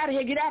 girl, get out of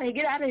here, get out of here,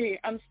 get out of here.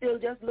 I'm still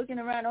just looking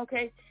around,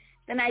 okay.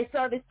 Then I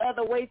saw this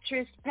other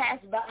waitress pass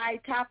by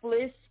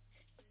topless,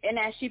 and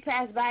as she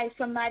passed by,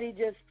 somebody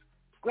just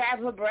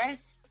grabbed her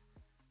breast.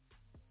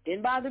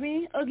 Didn't bother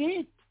me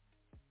again.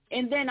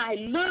 And then I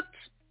looked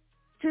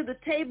to the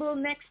table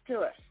next to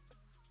us,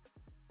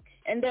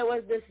 and there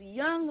was this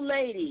young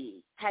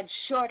lady, had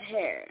short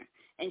hair,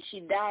 and she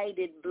dyed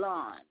it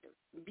blonde.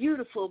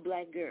 Beautiful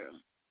black girl.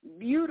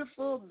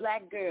 Beautiful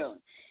black girl.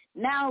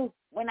 Now,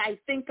 when I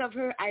think of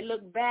her, I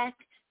look back.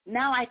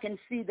 Now I can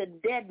see the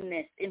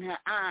deadness in her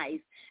eyes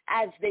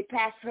as they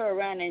passed her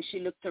around and she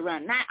looked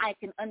around. Now I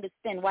can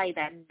understand why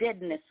that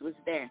deadness was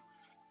there.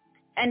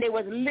 And they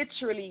was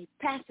literally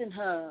passing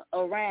her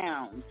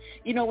around.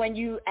 When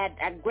you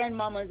at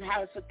grandmama's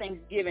house for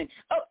Thanksgiving,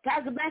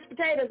 pass the mashed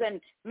potatoes,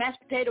 and mashed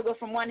potato go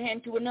from one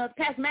hand to another.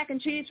 Pass mac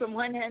and cheese from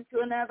one hand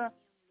to another.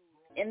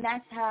 And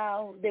that's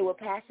how they were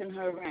passing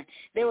her around.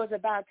 There was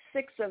about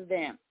 6 of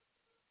them.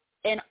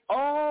 And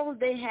all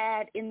they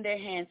had in their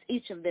hands,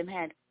 each of them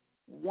had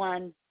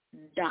 $1.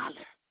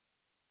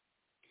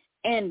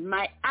 And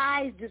my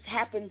eyes just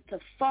happened to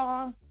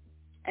fall,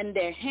 and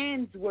their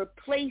hands were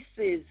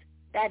places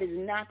that is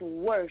not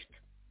worth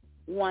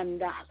 $1.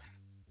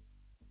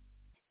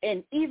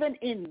 And even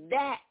in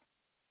that,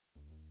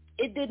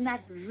 it did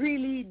not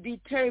really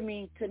deter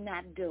me to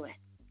not do it.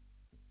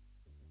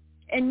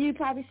 And you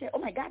probably say, oh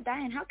my God,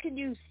 Dian, how can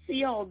you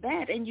see all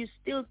that and you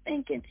still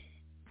thinking?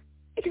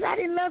 Because I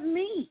didn't love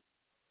me.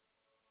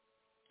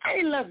 I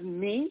didn't love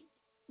me.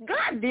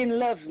 God didn't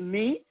love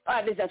me. Or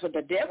at least that's what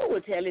the devil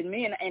was telling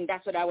me, and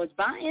that's what I was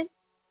buying.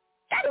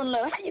 I don't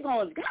love.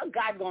 How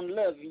God gonna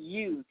love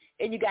you?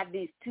 And you got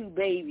these 2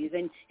 babies,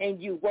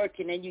 and you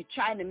working, and you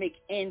trying to make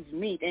ends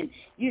meet, and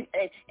you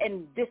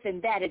and this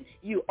and that, and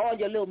all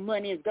your little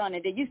money is gone,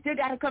 and then you still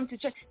gotta come to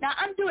church. Now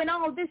I'm doing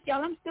all this,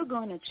 y'all. I'm still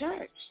going to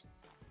church.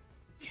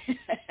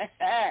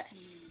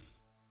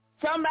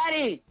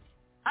 Somebody,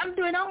 I'm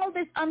doing all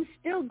this. I'm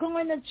still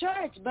going to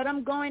church, but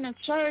I'm going to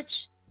church.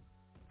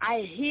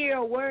 I hear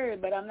a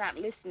word, but I'm not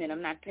listening.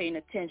 I'm not paying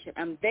attention.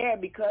 I'm there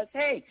because,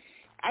 hey,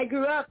 I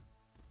grew up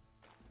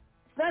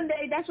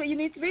Sunday. That's where you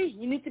need to be.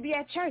 You need to be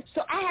at church.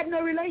 So I had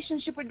no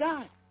relationship with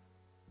God.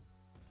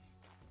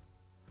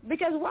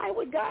 Because why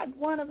would God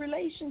want a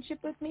relationship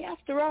with me?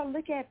 After all,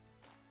 look at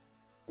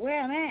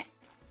where I'm at.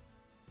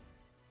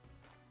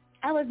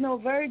 I was no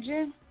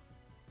virgin.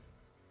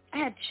 I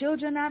had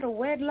children out of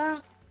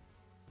wedlock.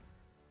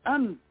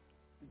 I'm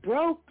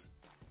broke.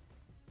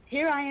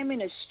 Here I am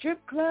in a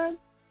strip club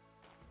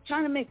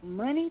trying to make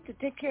money to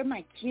take care of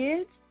my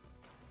kids.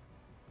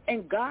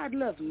 And God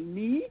loves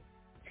me?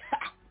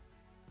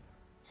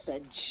 It's a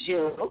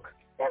joke.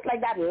 That's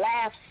like that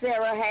laugh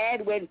Sarah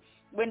had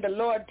when the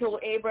Lord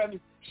told Abraham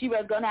she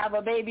was going to have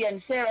a baby,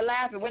 and Sarah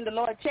laughed, and when the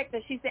Lord checked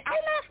her, she said, I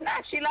laughed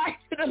not. She lied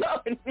to the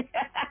Lord.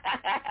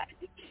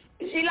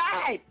 She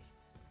lied.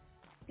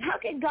 How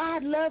can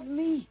God love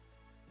me?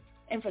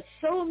 And for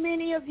so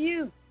many of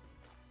you,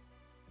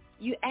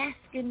 you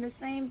asking the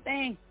same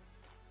thing.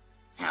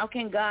 How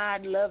can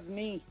God love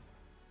me?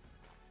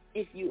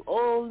 If you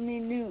only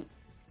knew.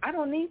 I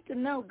don't need to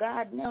know.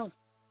 God knows.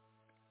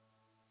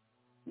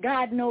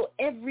 God knows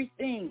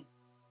everything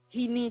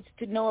He needs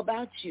to know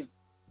about you.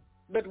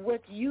 But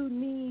what you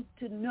need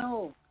to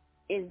know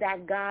is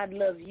that God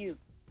loves you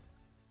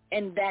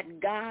and that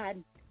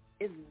God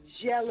is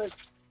jealous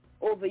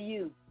over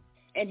you.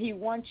 And he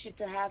wants you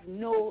to have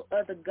no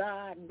other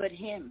God but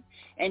him.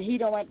 And he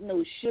don't want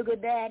no sugar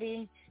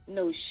daddy,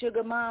 no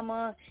sugar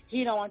mama.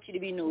 He don't want you to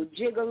be no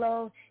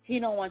gigolo. He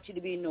don't want you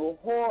to be no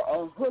whore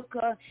or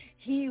hooker.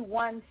 He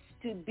wants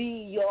to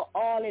be your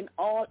all in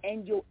all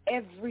and your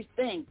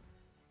everything.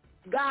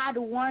 God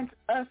wants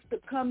us to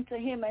come to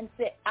him and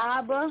say,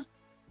 Abba,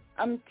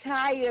 I'm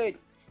tired.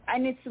 I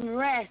need some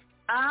rest.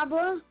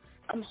 Abba,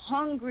 I'm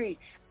hungry.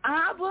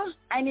 Abba,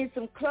 I need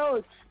some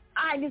clothes.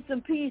 I need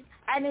some peace.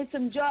 I need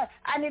some joy.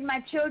 I need my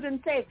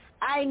children safe.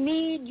 I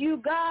need you,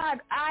 God.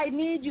 I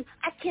need you.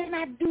 I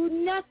cannot do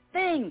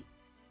nothing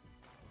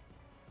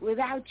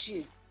without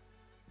you.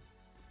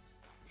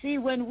 See,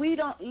 when we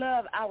don't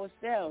love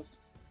ourselves,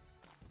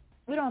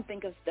 we don't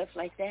think of stuff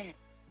like that.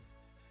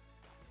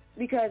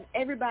 Because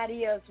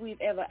everybody else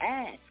we've ever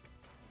asked,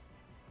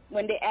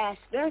 when they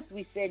asked us,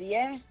 we said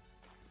yes.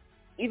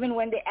 Even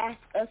when they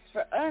asked us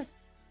for us,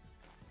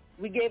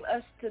 we gave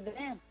us to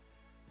them.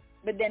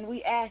 But then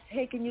we asked,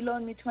 hey, can you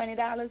loan me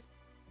 $20?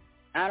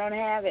 I don't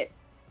have it.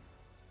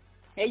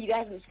 Hey, you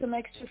guys want some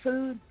extra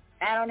food?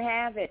 I don't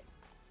have it.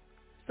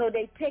 So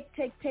they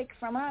take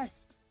from us,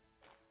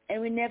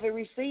 and we never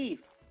receive.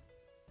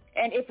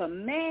 And if a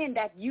man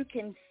that you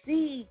can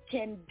see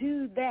can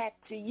do that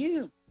to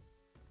you,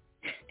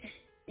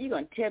 you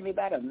going to tell me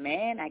about a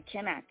man I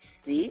cannot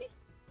see?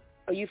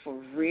 Are you for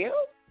real?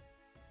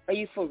 Are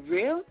you for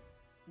real?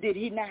 Did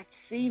he not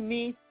see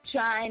me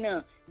trying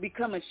to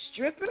become a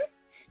stripper?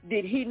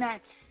 Did he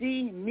not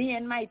see me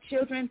and my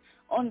children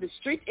on the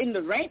street in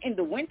the rain, in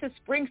the winter,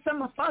 spring,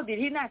 summer, fall? Did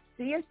he not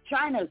see us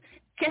trying to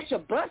catch a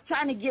bus,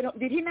 trying to get up?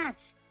 Did he not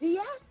see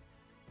us?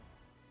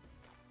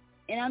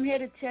 And I'm here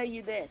to tell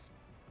you this.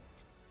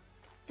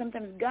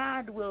 Sometimes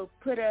God will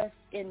put us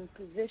in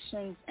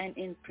positions and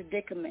in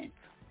predicaments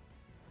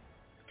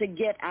to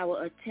get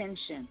our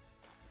attention.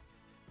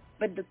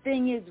 But the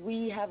thing is,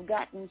 we have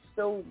gotten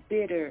so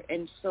bitter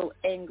and so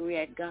angry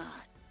at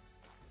God.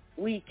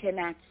 We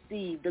cannot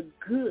see the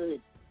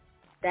good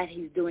that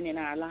he's doing in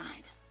our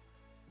lives.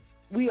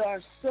 We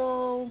are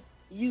so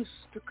used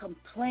to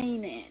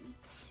complaining,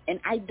 and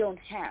I don't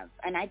have,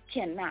 and I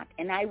cannot,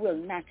 and I will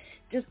not.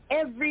 Just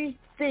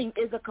everything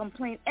is a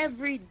complaint.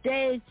 Every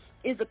day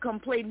is a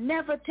complaint.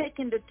 Never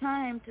taking the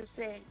time to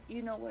say,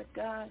 you know what,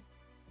 God,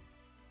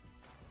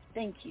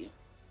 thank you.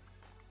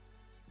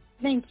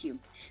 Thank you.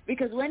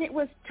 Because when it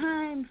was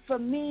time for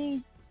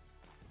me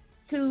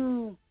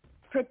to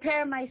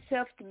prepare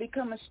myself to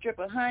become a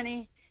stripper,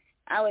 honey,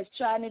 I was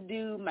trying to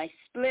do my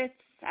splits.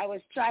 I was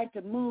trying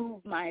to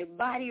move my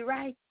body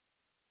right.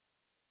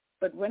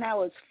 But when I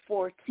was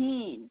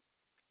 14,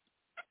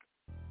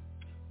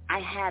 I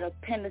had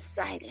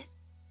appendicitis.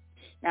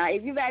 Now,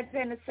 if you've had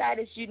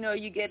appendicitis, you know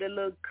you get a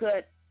little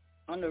cut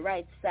on the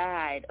right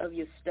side of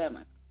your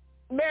stomach.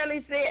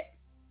 Barely fit.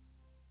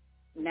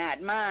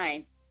 Not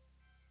mine.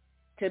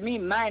 To me,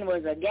 mine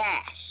was a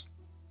gash.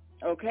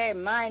 Okay?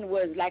 Mine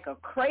was like a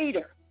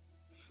crater.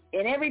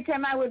 And every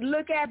time I would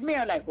look at me,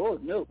 I'm like, oh,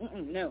 no,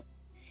 no.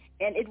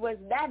 And it was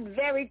that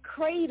very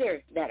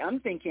crater that I'm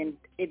thinking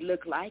it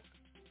looked like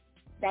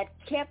that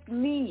kept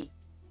me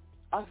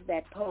off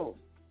that pole.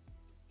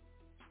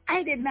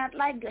 I did not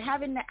like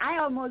having that. I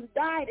almost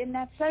died in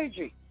that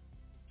surgery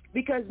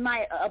because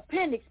my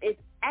appendix is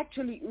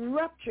actually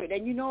ruptured.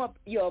 And you know,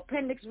 your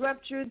appendix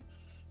ruptured,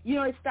 you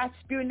know, it starts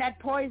spewing that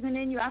poison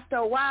in you. After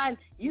a while,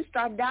 you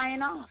start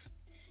dying off.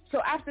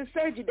 So after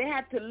surgery, they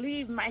had to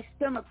leave my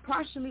stomach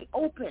partially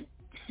open.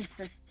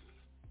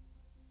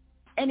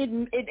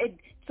 And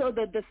so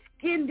the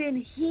skin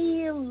didn't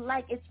heal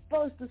like it's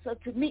supposed to. So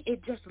to me,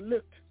 it just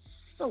looked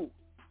so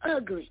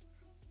ugly.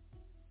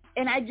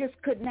 And I just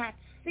could not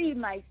see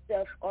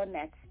myself on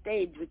that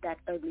stage with that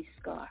ugly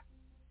scar.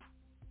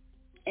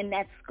 And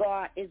that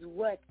scar is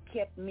what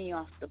kept me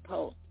off the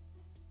pole.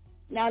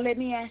 Now let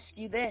me ask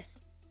you this.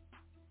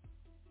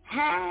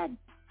 Had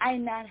I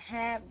not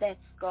had that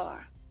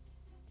scar,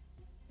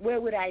 where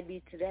would I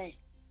be today?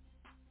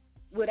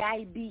 Would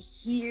I be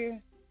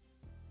here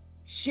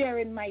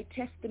sharing my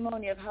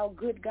testimony of how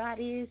good God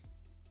is?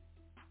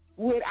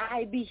 Would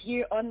I be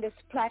here on this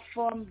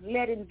platform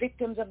letting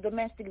victims of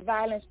domestic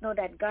violence know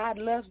that God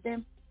loves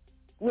them?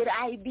 Would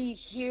I be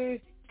here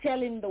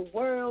telling the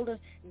world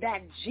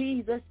that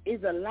Jesus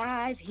is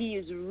alive, he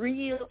is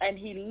real, and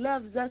he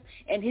loves us,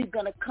 and he's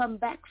going to come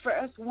back for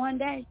us one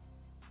day?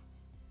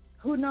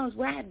 Who knows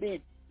where I've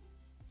been?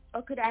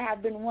 Or could I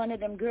have been one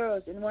of them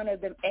girls in one of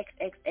them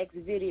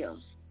XXX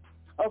videos?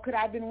 Or could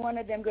I have been one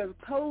of them girls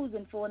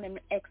posing for one of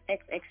them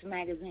XXX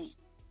magazines?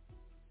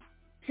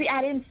 See,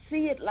 I didn't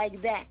see it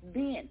like that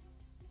then.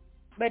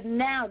 But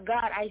now,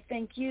 God, I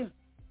thank you.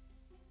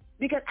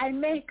 Because I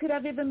could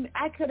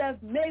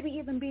have maybe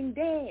even been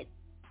dead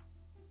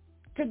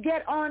to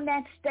get on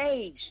that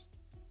stage.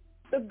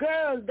 The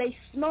girls, they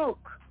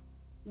smoke.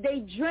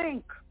 They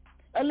drink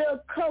a little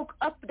Coke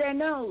up their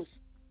nose.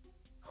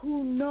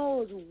 Who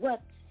knows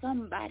what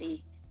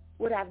somebody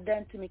would have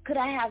done to me? Could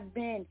I have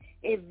been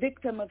a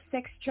victim of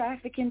sex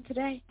trafficking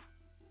today?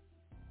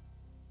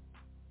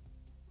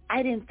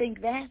 I didn't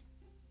think that.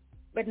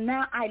 But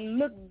now I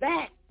look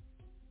back,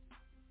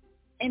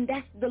 and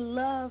that's the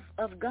love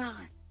of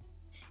God.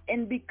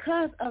 And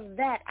because of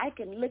that, I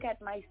can look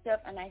at myself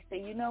and I say,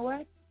 you know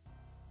what?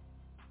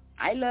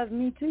 I love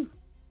me too.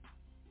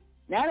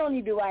 Not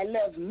only do I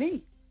love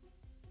me,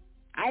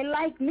 I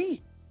like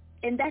me.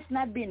 And that's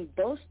not being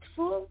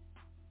boastful.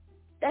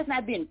 That's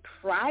not being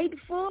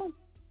prideful.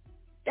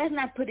 That's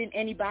not putting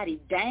anybody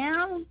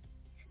down.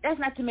 That's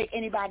not to make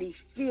anybody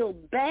feel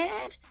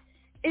bad.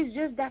 It's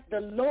just that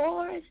the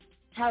Lord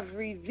have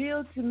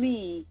revealed to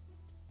me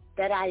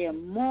that I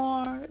am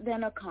more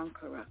than a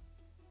conqueror.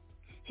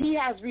 He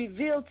has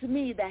revealed to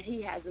me that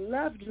he has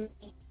loved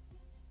me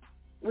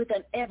with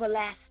an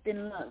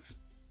everlasting love.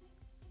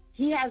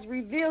 He has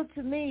revealed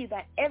to me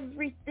that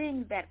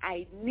everything that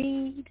I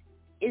need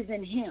is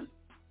in him.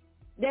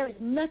 There is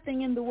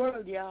nothing in the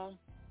world, y'all.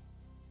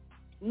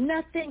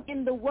 Nothing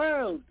in the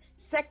world.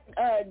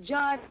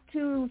 John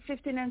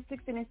 2:15 and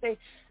 16, it says,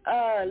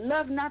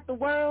 love not the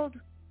world,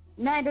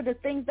 neither the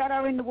things that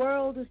are in the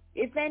world.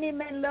 If any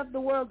man love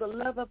the world, the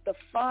love of the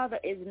Father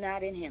is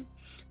not in him.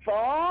 For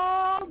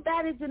all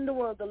that is in the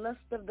world, the lust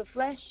of the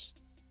flesh,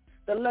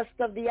 the lust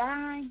of the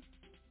eye,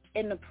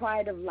 and the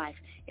pride of life.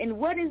 And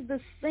what is the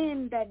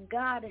sin that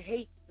God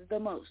hates the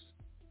most?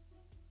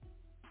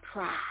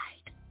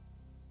 Pride.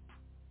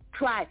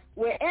 Pride.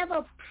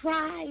 Wherever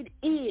pride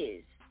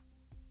is,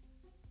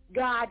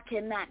 God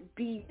cannot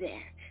be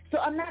there. So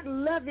I'm not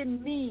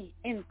loving me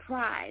in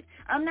pride.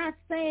 I'm not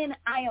saying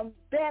I am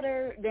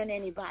better than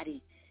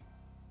anybody.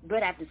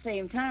 But at the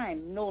same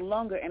time, no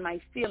longer am I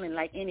feeling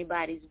like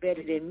anybody's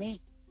better than me.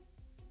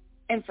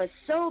 And for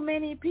so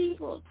many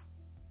people,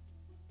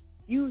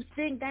 you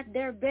think that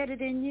they're better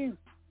than you.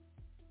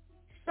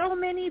 So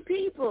many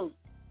people,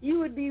 you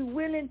would be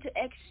willing to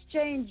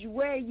exchange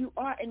where you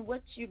are and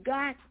what you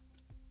got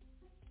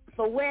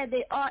for where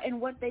they are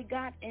and what they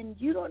got, and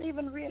you don't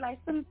even realize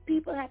some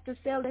people have to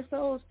sell their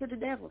souls to the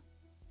devil.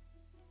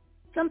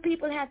 Some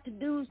people have to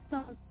do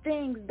some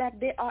things that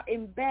they are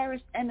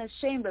embarrassed and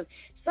ashamed of.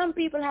 Some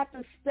people have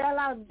to sell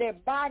out their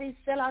bodies,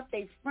 sell out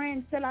their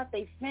friends, sell out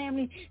their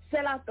family,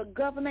 sell out the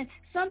government.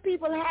 Some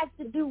people have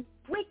to do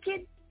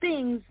wicked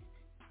things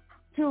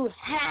to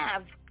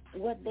have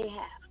what they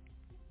have.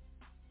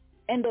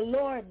 And the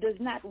Lord does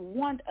not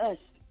want us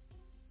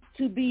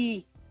to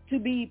be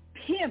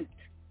pimped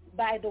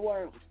by the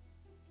world.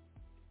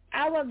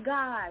 Our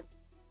God,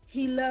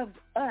 he loves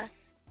us.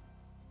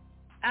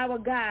 Our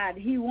God,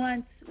 he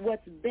wants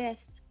what's best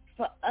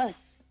for us.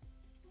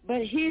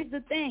 But here's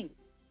the thing.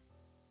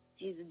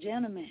 He's a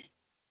gentleman.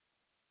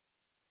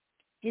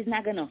 He's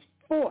not going to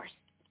force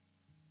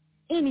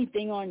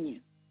anything on you.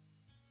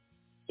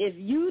 If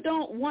you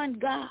don't want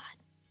God,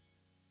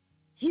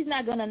 he's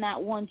not going to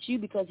not want you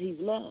because he's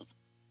love.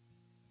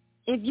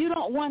 If you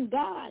don't want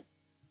God,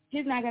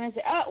 he's not going to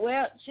say, oh,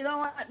 well, she don't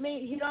want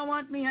me. He don't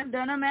want me. I'm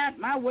done. I'm out.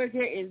 My work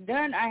here is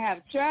done. I have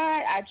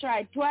tried. I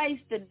tried twice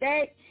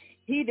today.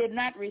 He did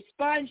not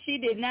respond. She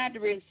did not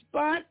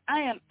respond. I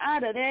am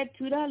out of there,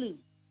 $2.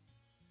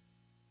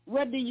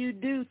 What do you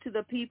do to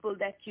the people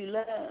that you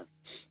love?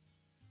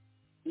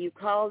 You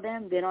call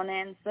them. They don't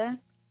answer.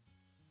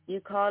 You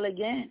call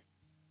again.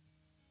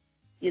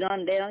 They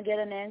don't get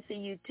an answer.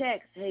 You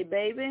text, hey,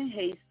 baby,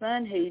 hey,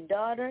 son, hey,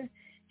 daughter,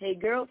 hey,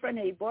 girlfriend,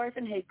 hey,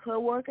 boyfriend, hey,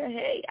 coworker,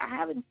 hey, I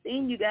haven't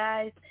seen you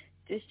guys.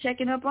 Just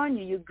checking up on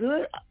you. You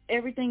good?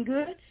 Everything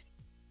good?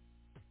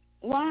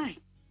 Why?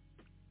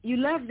 You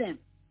love them.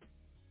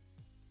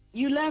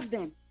 You love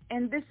them.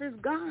 And this is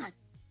God.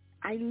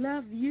 I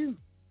love you.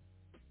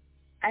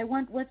 I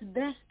want what's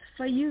best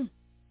for you.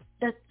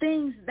 The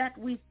things that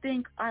we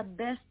think are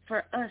best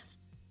for us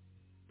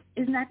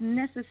is not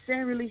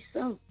necessarily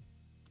so.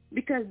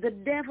 Because the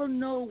devil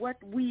knows what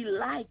we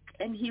like,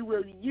 and he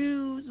will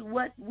use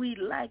what we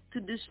like to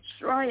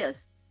destroy us.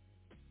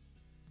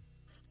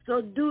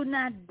 So do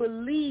not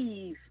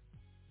believe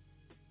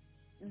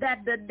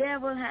that the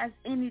devil has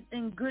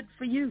anything good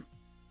for you.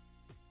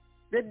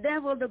 The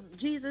devil,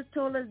 Jesus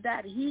told us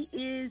that he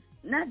is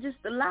not just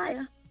a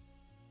liar.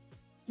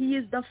 He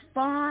is the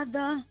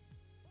father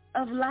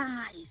of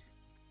lies.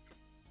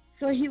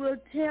 So he will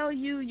tell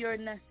you you're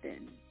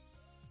nothing.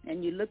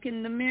 And you look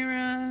in the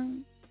mirror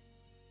and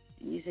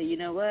you say, you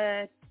know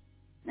what?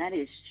 That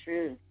is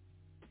true.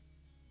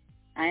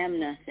 I am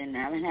nothing. I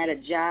haven't had a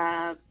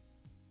job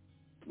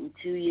in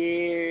 2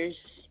 years.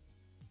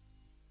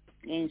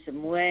 Gained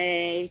some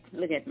weight.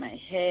 Look at my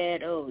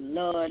head. Oh,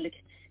 Lord. Look.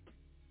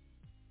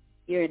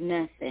 You're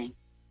nothing.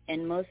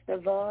 And most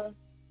of all,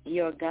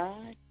 your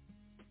God,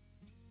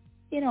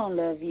 he don't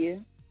love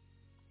you.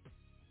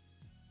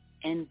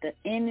 And the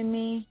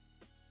enemy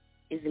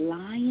is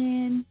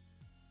lying.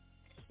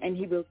 And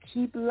he will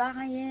keep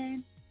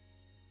lying.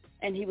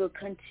 And he will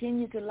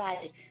continue to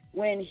lie.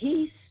 When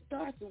he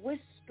starts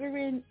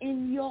whispering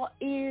in your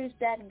ears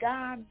that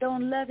God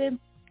don't love him,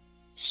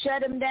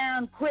 shut him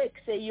down quick.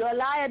 Say, you're a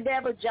liar,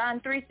 devil, John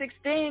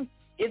 3:16.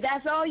 If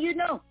that's all you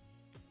know.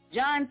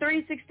 John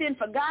 3:16,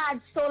 for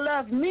God so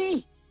loved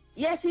me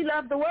Yes, he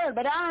loved the world,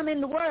 but I'm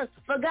in the world.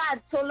 For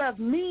God so loved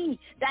me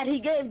that he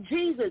gave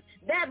Jesus.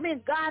 That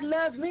means God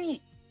loves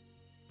me.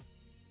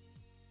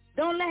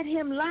 Don't let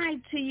him lie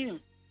to you.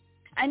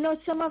 I know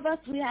some of us,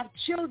 we have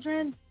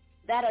children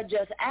that are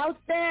just out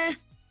there,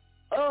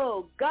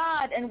 oh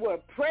God, and we're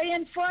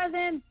praying for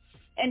them,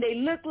 and they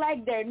look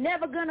like they're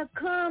never going to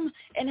come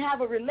and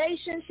have a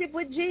relationship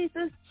with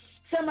Jesus.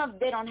 Some of them,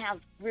 they don't have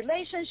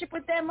relationship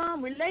with their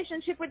mom,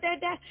 relationship with their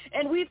dad,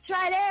 and we've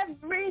tried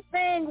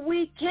everything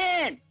we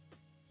can.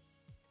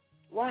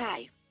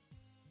 Why?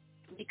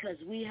 Because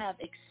we have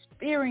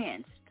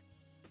experienced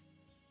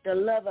the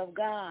love of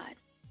God,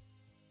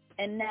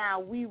 and now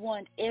we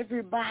want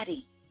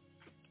everybody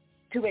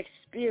to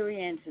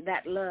experience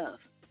that love.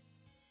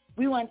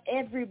 We want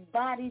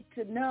everybody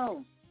to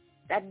know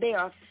that they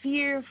are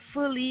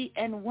fearfully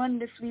and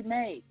wonderfully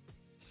made.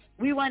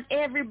 We want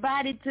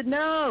everybody to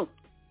know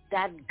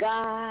that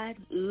God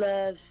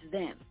loves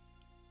them.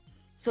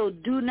 So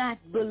do not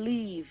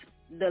believe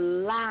the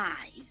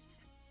lies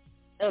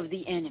of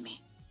the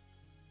enemy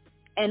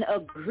and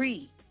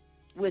agree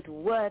with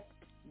what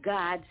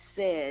God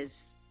says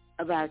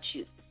about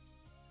you.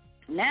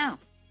 Now,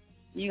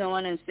 you're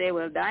going to want to say,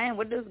 well, Dian,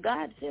 what does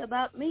God say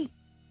about me?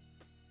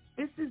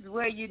 This is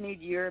where you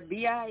need your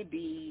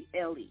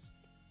Bible,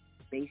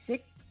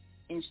 basic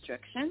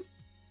instruction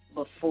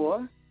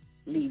before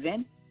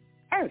leaving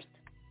earth.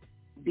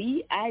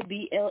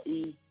 Bible,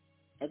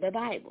 the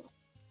Bible.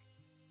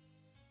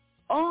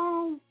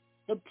 All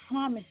the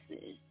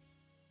promises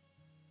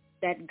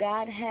that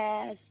God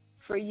has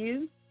for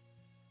you,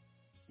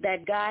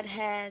 that God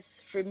has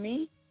for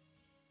me,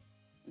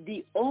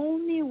 the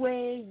only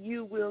way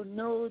you will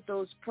know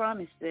those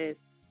promises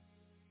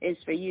is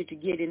for you to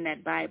get in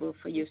that Bible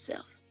for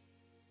yourself.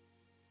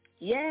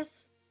 Yes,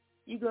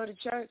 you go to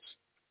church.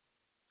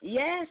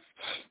 Yes,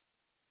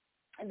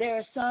 there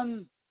are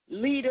some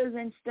leaders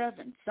and stuff,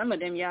 and some of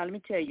them, y'all, let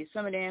me tell you,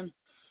 some of them,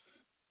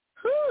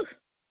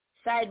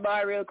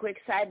 sidebar real quick,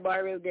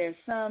 there are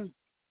some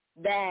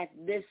that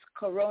this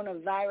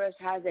coronavirus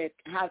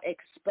have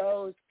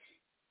exposed.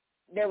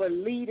 There were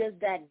leaders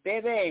that,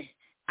 baby,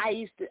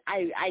 I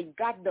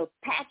got the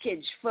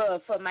package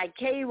for my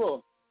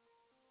cable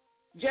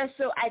just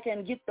so I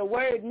can get the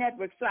Word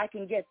Network, so I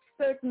can get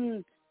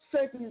certain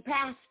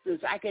pastors,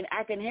 I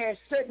can hear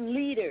certain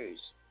leaders.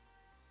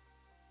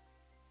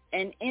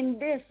 And in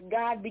this,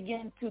 God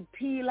began to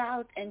peel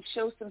out and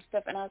show some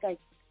stuff, and I was like,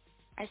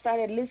 I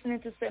started listening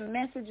to some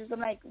messages. I'm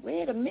like,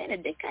 wait a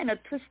minute, they kind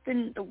of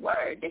twisting the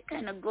word. They're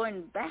kind of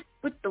going back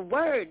with the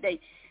word. They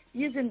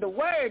using the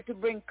word to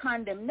bring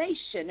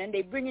condemnation, and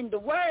they bring in the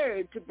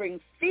word to bring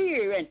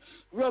fear. And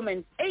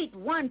Romans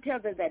 8:1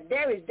 tells us that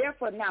there is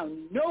therefore now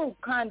no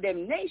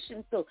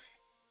condemnation. So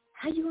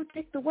how you going to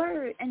take the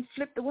word and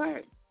flip the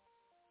word?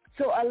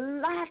 So a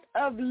lot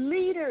of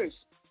leaders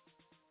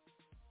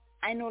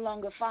I no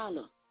longer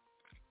follow.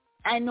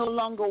 I no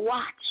longer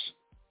watch,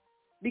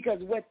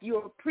 because what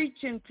you're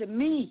preaching to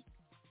me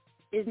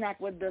is not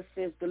what thus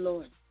says the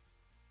Lord.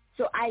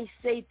 So I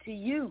say to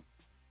you,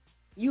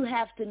 you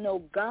have to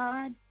know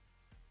God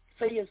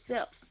for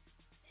yourself.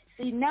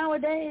 See,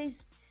 nowadays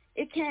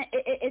it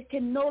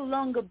can no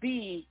longer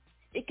be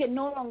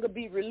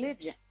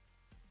religion.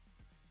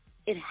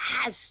 It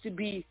has to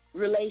be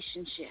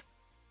relationship.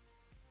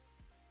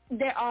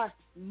 There are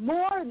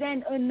more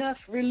than enough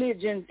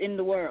religions in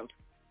the world,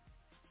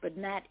 but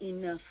not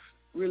enough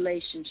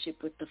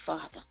relationship with the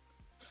Father.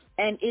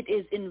 And it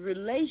is in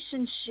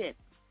relationship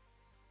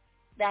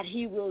that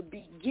he will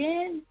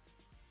begin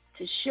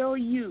to show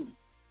you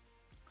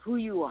who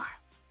you are.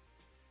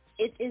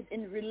 It is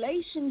in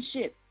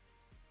relationship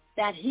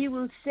that he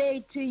will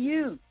say to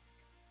you,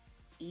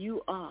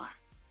 you are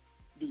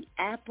the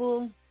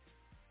apple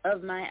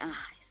of my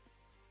eye.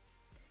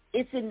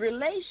 It's in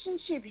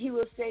relationship he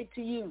will say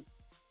to you,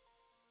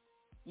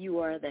 you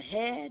are the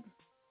head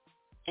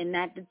and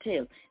not the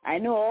tail. I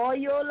know all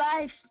your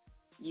life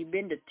you've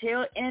been the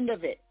tail end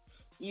of it.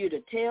 You're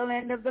the tail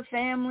end of the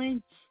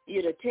family.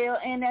 You're the tail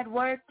end at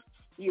work.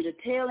 You're the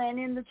tail end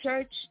in the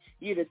church.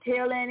 You're the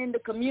tail end in the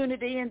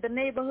community, in the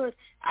neighborhood.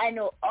 I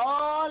know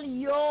all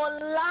your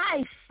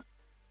life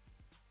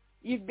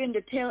you've been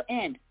the tail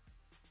end.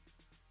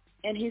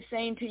 And he's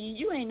saying to you,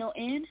 you ain't no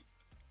end.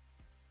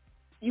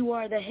 You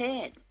are the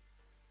head,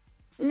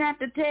 not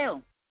the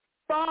tail.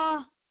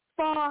 Far,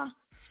 far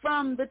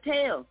from the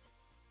tail.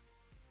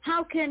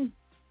 How can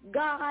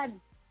God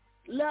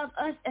love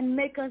us and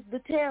make us the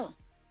tail?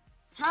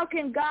 How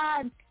can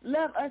God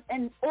love us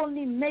and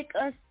only make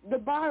us the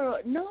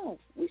borrower? No,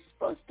 we're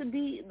supposed to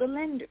be the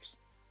lenders.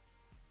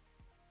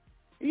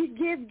 You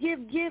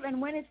give, and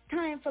when it's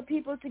time for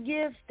people to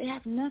give, they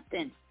have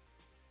nothing.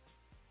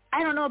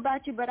 I don't know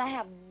about you, but I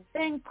have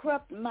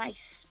bankrupted my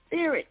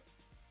spirit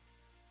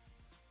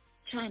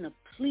trying to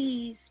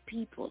please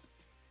people.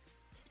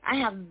 I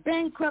have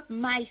bankrupted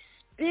my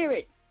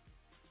spirit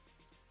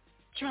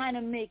trying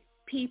to make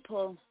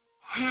people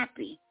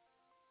happy.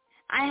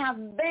 I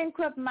have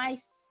bankrupted my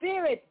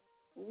spirit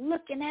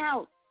looking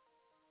out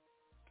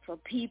for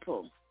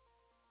people.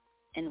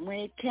 And when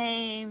it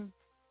came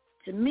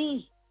To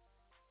me,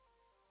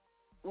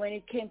 when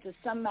it came to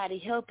somebody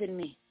helping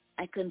me,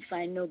 I couldn't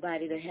find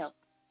nobody to help.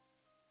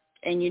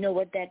 And you know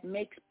what that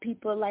makes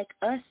people like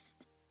us?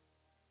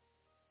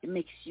 It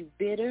makes you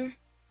bitter.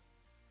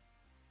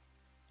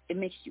 It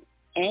makes you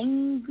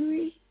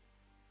angry.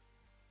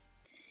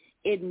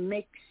 It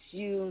makes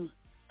you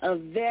a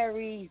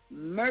very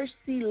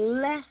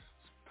merciless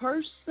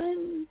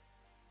person.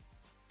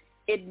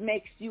 It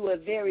makes you a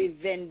very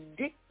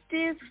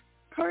vindictive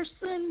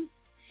person,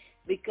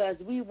 because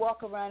we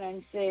walk around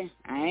and say,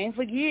 I ain't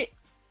forget.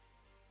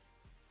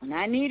 When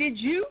I needed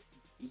you,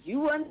 you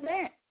wasn't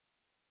there.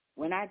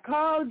 When I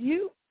called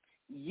you,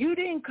 you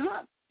didn't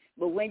come.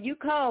 But when you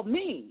called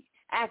me,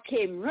 I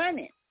came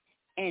running.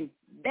 And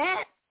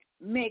that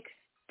makes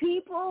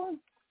people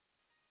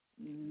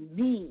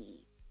mean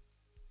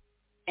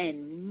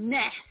and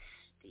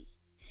nasty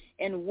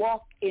and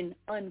walk in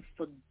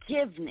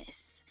unforgiveness.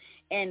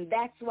 And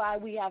that's why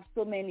we have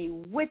so many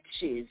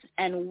witches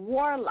and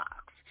warlocks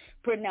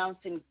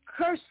pronouncing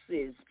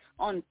curses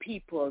on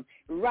people,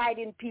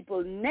 writing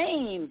people's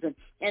names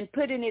and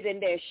putting it in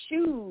their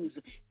shoes,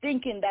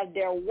 thinking that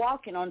they're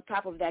walking on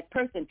top of that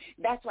person.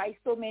 That's why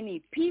so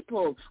many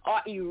people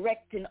are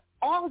erecting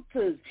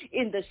altars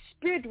in the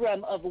spirit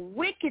realm of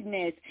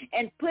wickedness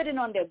and putting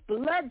on their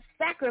blood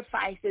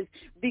sacrifices,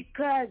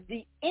 because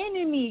the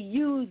enemy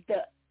used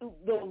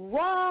the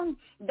wrong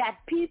that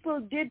people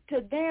did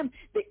to them.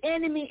 The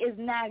enemy is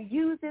now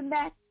using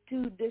that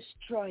to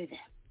destroy them.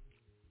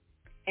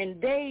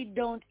 And they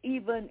don't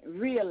even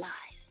realize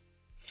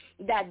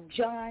that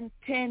John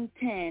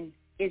 10:10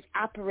 is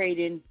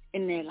operating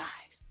in their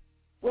lives.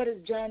 What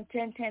does John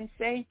 10:10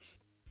 say?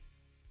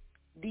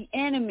 The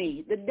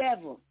enemy, the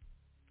devil,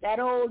 that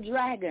old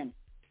dragon,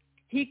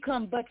 he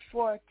come but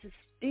for to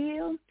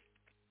steal,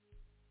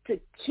 to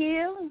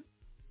kill,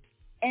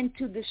 and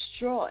to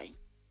destroy.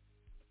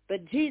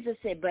 But Jesus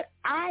said, but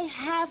I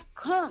have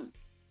come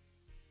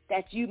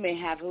that you may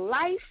have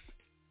life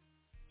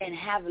and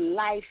have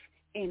life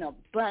in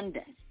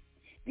abundance.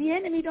 The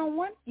enemy don't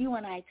want you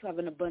and I to have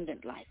an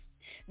abundant life.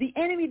 The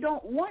enemy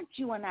don't want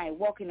you and I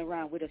walking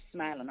around with a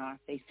smile on our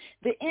face.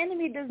 The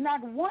enemy does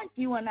not want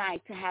you and I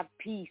to have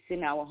peace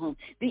in our home.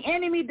 The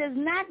enemy does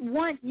not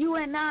want you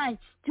and I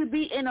to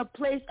be in a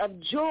place of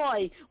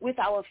joy with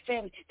our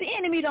family. The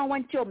enemy don't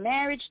want your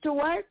marriage to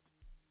work.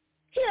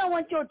 He don't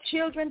want your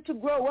children to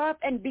grow up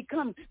and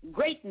become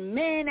great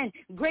men and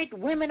great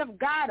women of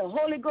God, a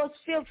Holy Ghost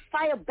filled,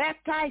 fire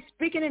baptized,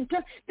 speaking in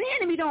tongues. The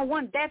enemy don't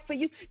want that for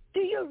you.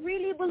 Do you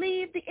really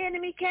believe the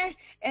enemy can?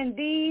 And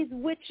these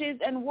witches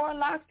and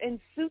warlocks and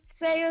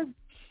soothsayers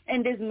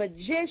and these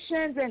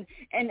magicians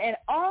and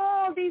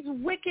all these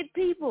wicked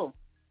people.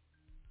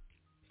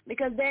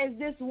 Because there's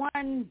this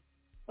one,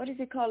 what is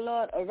it called,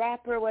 Lord, a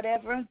rapper,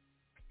 whatever.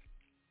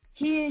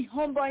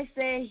 Homeboy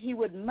say he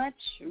would much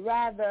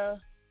rather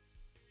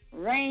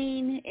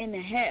reign in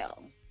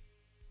hell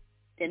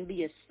than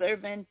be a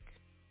servant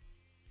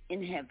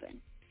in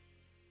heaven.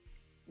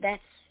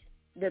 That's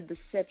the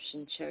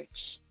deception, church.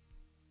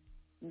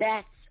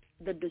 That's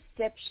the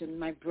deception,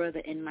 my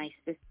brother and my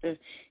sister.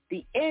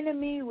 The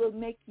enemy will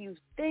make you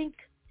think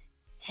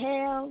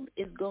hell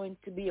is going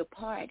to be a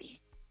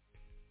party.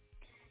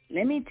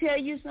 Let me tell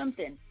you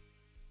something.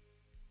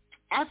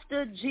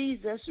 After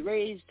Jesus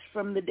raised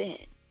from the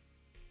dead,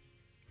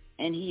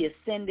 and he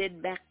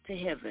ascended back to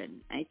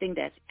heaven. I think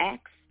that's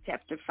Acts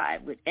chapter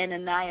 5 with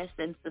Ananias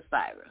and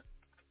Sapphira.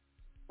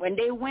 When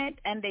they went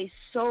and they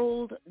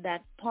sold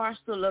that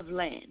parcel of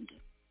land,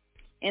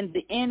 and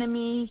the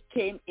enemy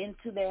came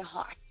into their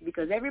heart,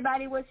 because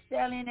everybody was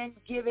selling and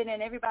giving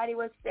and everybody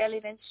was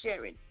selling and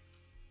sharing.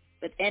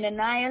 But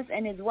Ananias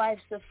and his wife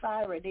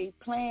Sapphira, they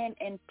planned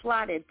and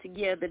plotted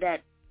together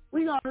that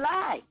we're going to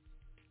lie.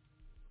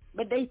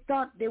 But they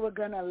thought they were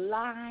going to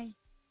lie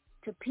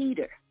to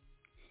Peter.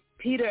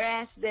 Peter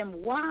asked them,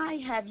 why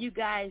have you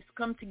guys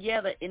come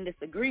together in this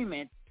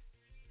agreement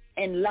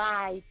and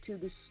lied to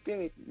the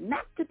Spirit,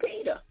 not to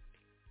Peter?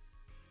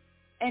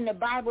 And the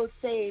Bible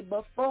says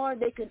before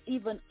they could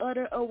even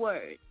utter a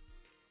word,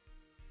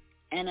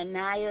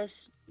 Ananias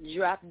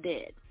dropped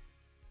dead.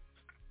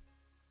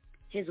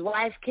 His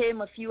wife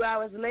came a few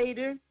hours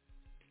later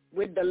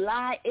with the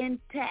lie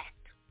intact.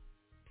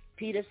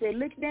 Peter said,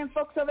 look at them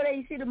folks over there.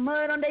 You see the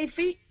mud on their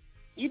feet?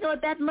 You know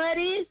what that mud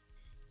is?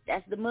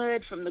 That's the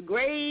mud from the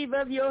grave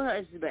of your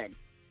husband.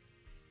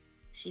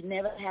 She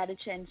never had a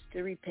chance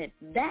to repent.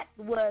 That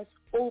was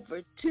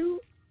over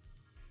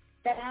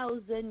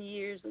 2,000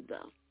 years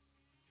ago.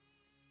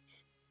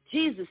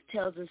 Jesus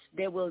tells us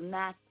there will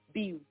not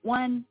be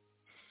one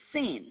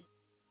sin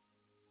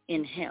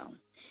in hell.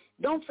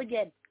 Don't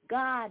forget,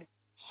 God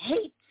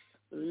hates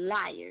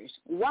liars.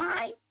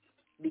 Why?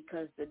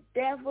 Because the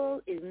devil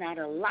is not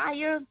a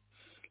liar.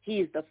 He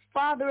is the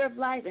father of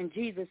lies, and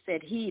Jesus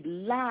said he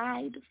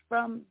lied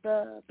from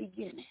the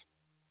beginning.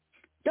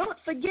 Don't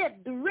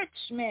forget the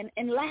rich man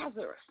and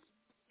Lazarus.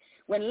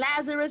 When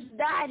Lazarus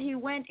died, he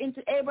went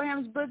into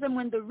Abraham's bosom.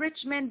 When the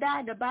rich man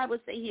died, the Bible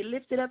says he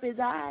lifted up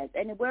his eyes,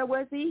 and where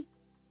was he?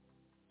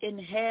 In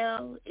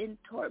hell, in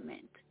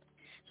torment.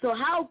 So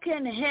how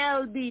can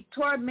hell be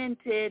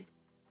tormented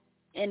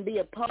and be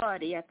a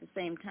party at the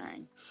same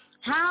time?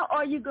 How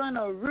are you going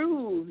to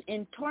rule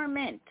in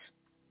torment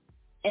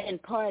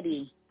and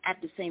party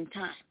at the same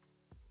time?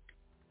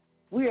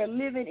 We are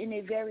living in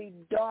a very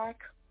dark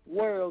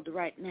world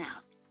right now.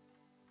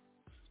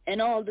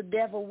 And all the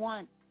devil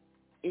wants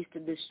is to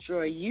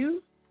destroy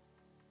you,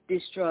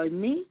 destroy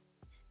me,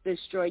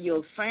 destroy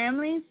your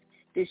families,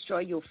 destroy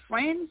your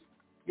friends,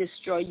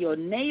 destroy your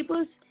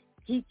neighbors.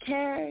 He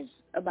cares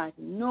about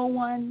no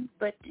one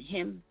but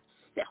himself.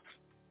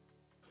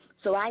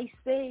 So I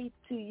say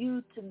to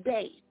you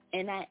today,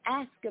 and I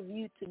ask of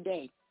you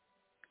today,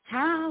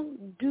 how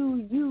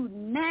do you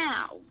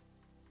now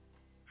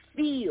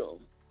feel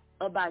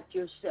about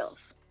yourself,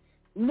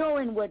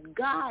 knowing what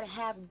God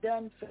have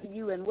done for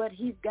you and what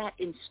he's got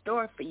in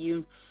store for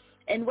you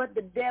and what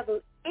the devil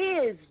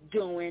is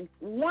doing,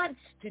 wants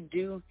to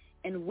do,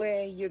 and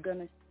where you're going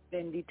to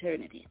spend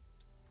eternity?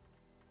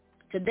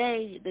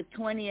 Today, the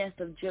 20th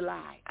of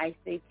July, I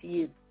say to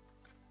you,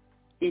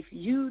 if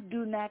you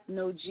do not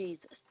know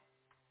Jesus,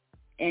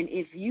 and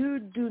if you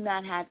do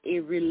not have a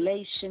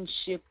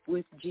relationship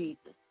with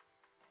Jesus,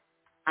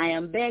 I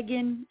am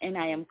begging and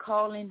I am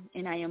calling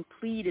and I am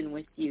pleading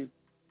with you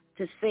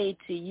to say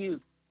to you,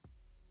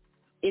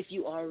 if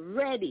you are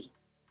ready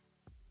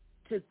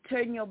to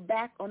turn your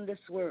back on this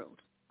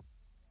world,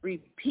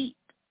 repeat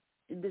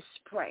this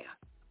prayer.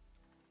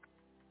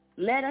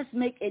 Let us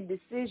make a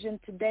decision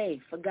today.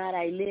 For God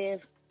I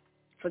live,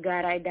 for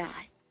God I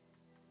die.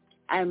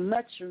 I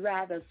much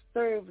rather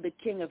serve the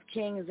King of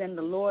Kings and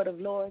the Lord of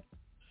Lords.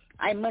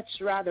 I much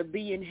rather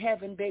be in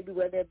heaven, baby,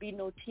 where there be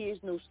no tears,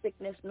 no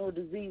sickness, no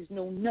disease,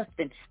 no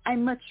nothing. I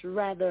much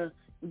rather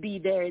be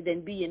there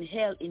than be in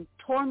hell, in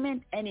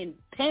torment and in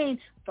pain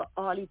for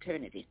all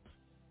eternity.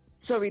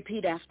 So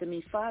repeat after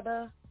me.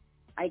 Father,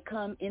 I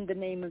come in the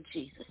name of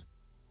Jesus.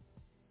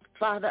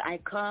 Father, I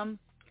come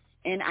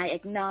and I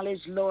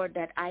acknowledge, Lord,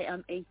 that I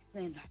am a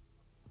sinner.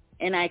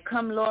 And I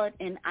come, Lord,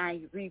 and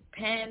I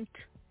repent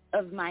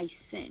of my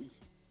sins.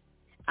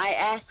 I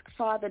ask,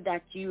 Father,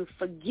 that you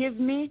forgive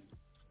me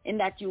and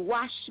that you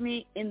wash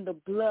me in the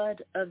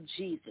blood of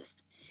Jesus.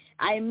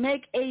 I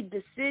make a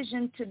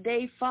decision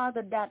today,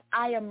 Father, that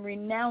I am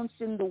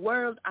renouncing the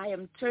world. I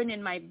am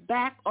turning my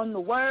back on the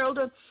world,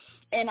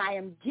 and I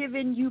am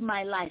giving you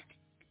my life.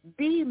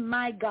 Be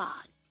my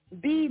God.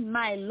 Be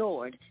my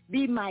Lord.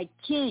 Be my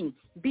King.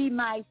 Be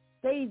my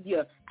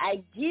Savior.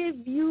 I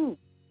give you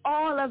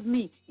all of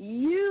me.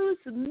 Use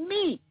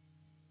me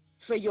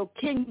for your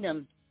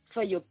kingdom,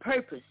 for your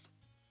purpose,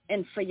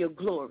 and for your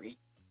glory.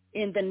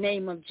 In the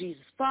name of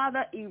Jesus.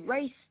 Father,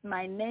 erase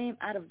my name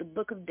out of the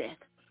book of death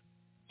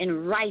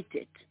and write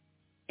it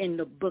in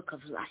the book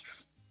of life.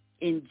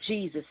 In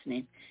Jesus'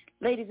 name.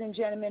 Ladies and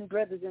gentlemen,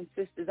 brothers and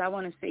sisters, I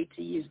want to say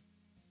to you,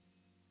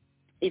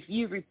 if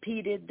you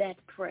repeated that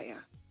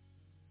prayer,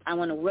 I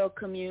want to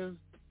welcome you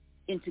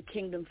into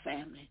Kingdom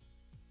Family.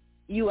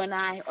 You and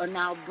I are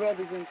now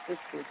brothers and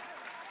sisters.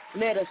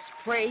 Let us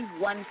pray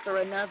one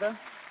for another.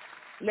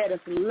 Let us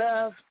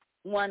love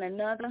one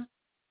another.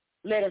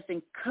 Let us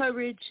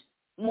encourage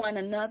one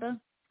another.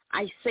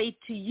 I say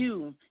to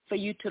you, for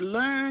you to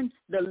learn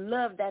the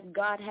love that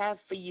God has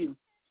for you,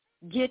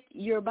 get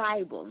your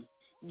Bible.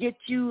 Get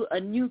you a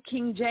New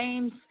King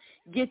James.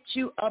 Get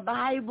you a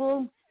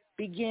Bible.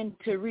 Begin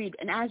to read.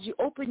 And as you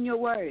open your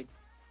word,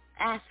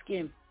 ask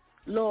him,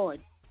 Lord,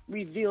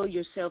 reveal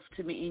yourself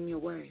to me in your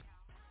word.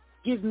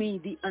 Give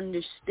me the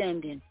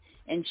understanding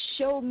and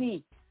show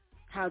me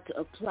how to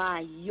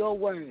apply your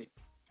word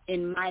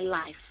in my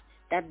life,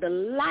 that the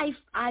life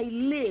I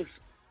live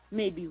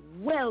may be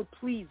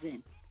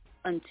well-pleasing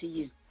unto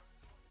you.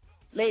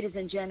 Ladies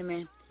and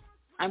gentlemen,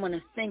 I want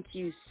to thank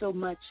you so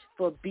much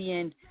for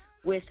being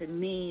with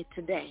me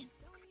today.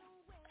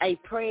 I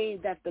pray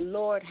that the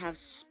Lord has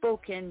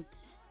spoken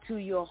to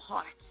your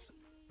hearts,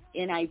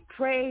 and I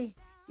pray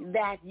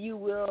that you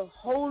will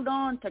hold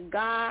on to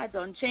God's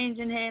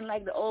unchanging hand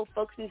like the old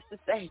folks used to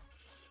say.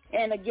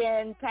 And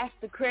again,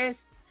 Pastor Chris,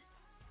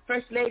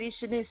 First Lady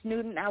Shanice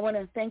Newton, I want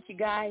to thank you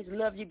guys,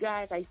 love you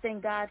guys. I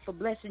thank God for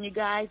blessing you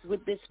guys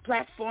with this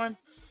platform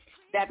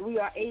that we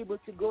are able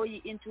to go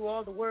into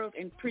all the world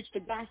and preach the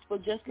gospel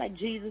just like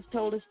Jesus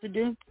told us to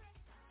do.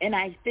 And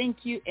I thank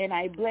you and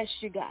I bless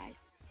you guys.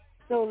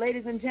 So,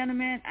 ladies and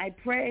gentlemen, I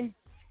pray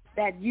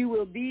that you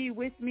will be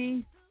with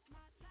me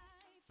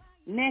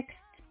next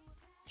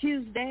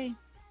Tuesday,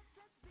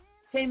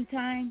 same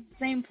time,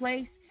 same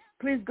place.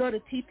 Please go to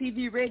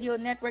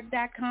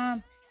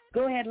tpvradionetwork.com.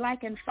 Go ahead,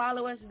 like and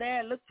follow us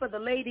there. Look for the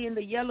lady in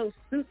the yellow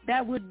suit.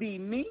 That would be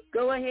me.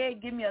 Go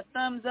ahead, give me a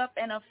thumbs up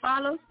and a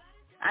follow.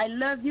 I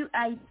love you.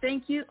 I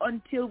thank you.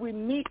 Until we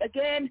meet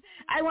again,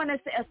 I want to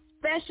say a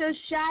special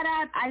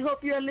shout-out. I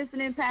hope you're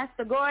listening,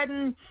 Pastor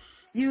Gordon.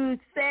 You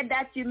said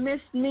that you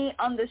missed me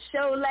on the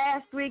show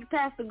last week,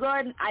 Pastor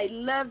Gordon. I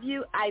love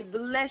you. I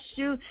bless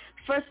you.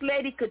 First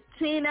Lady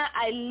Katina,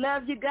 I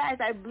love you guys.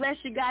 I bless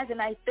you guys,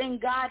 and I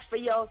thank God for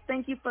y'all.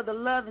 Thank you for the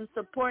love and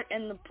support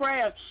and the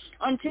prayer.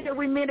 Until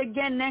we meet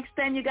again next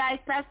time, you guys,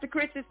 Pastor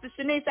Chris, Sister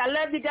Shanice, I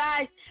love you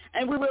guys,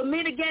 and we will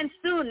meet again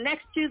soon,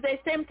 next Tuesday,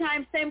 same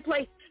time, same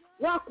place.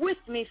 Walk with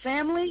me,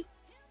 family.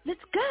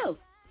 Let's go.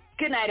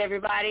 Good night,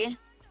 everybody.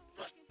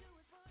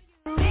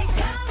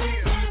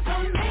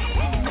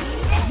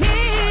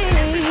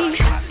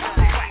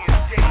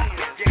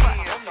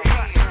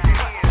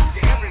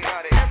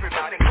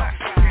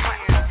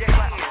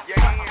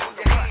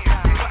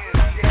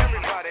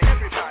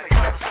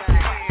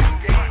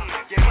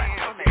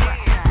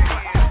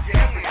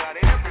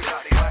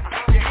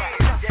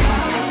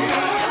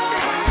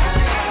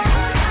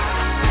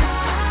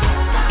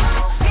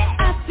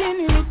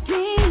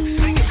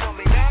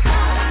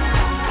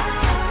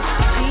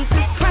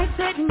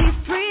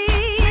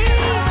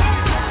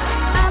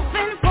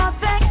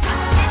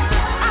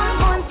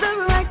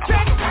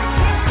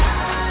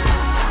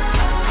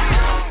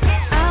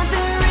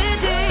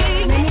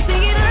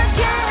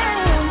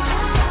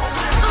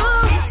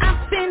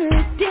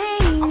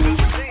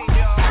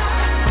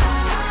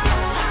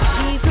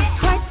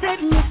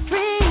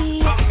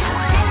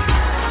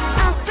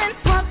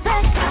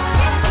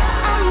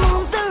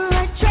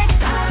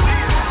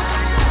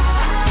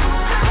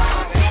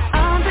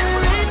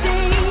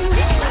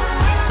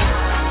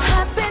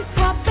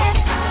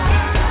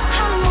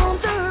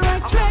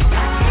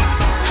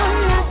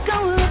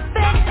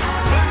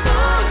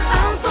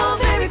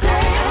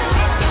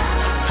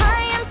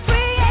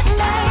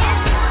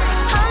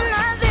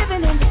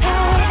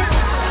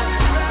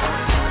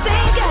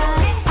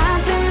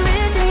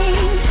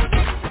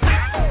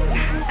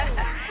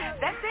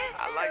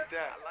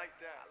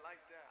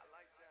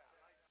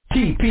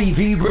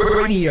 TPV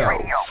Radio,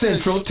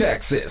 Central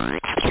Texas.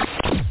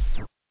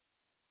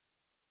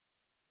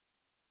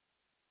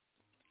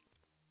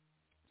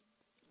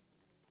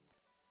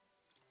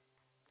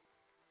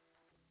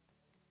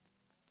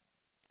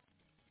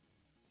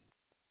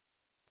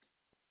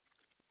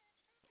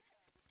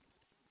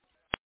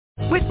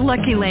 With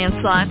Lucky Land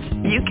Slots,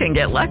 you can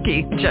get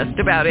lucky just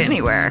about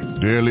anywhere.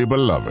 Dearly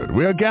beloved,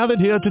 we are gathered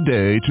here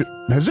today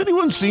to... Has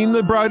anyone seen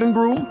the bride and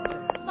groom?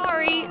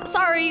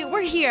 Sorry,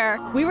 we're here.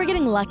 We were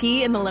getting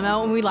lucky in the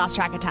limo and we lost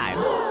track of time.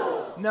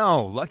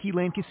 No, Lucky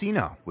Land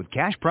Casino, with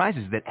cash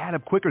prizes that add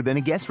up quicker than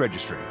a guest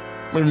registry.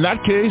 In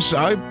that case,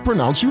 I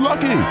pronounce you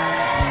lucky.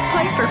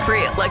 Play for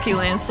free at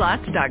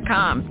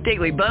LuckyLandSlots.com.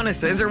 Daily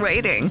bonuses are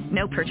waiting.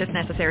 No purchase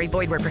necessary.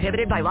 Void where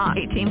prohibited by law.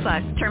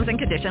 18+. Terms and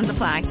conditions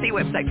apply. See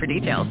website for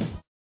details.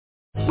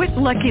 With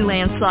Lucky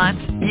Land Slots,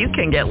 you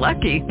can get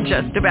lucky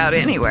just about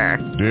anywhere.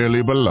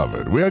 Dearly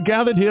beloved, we are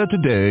gathered here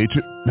today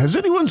to... Has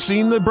anyone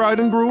seen the bride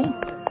and groom?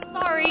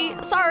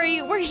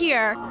 Sorry, we're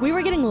here. We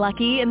were getting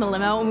lucky in the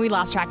limo and we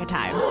lost track of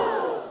time.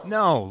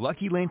 No,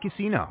 Lucky Land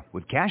Casino,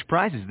 with cash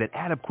prizes that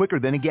add up quicker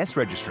than a guest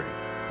registry.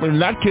 In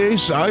that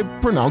case, I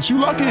pronounce you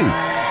lucky.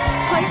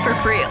 Play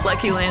for free at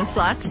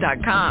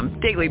LuckyLandSlots.com.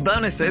 Daily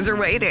bonuses are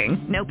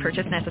waiting. No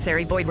purchase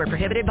necessary. Void where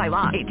prohibited by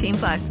law.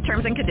 18+.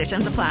 Terms and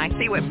conditions apply.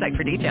 See website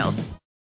for details.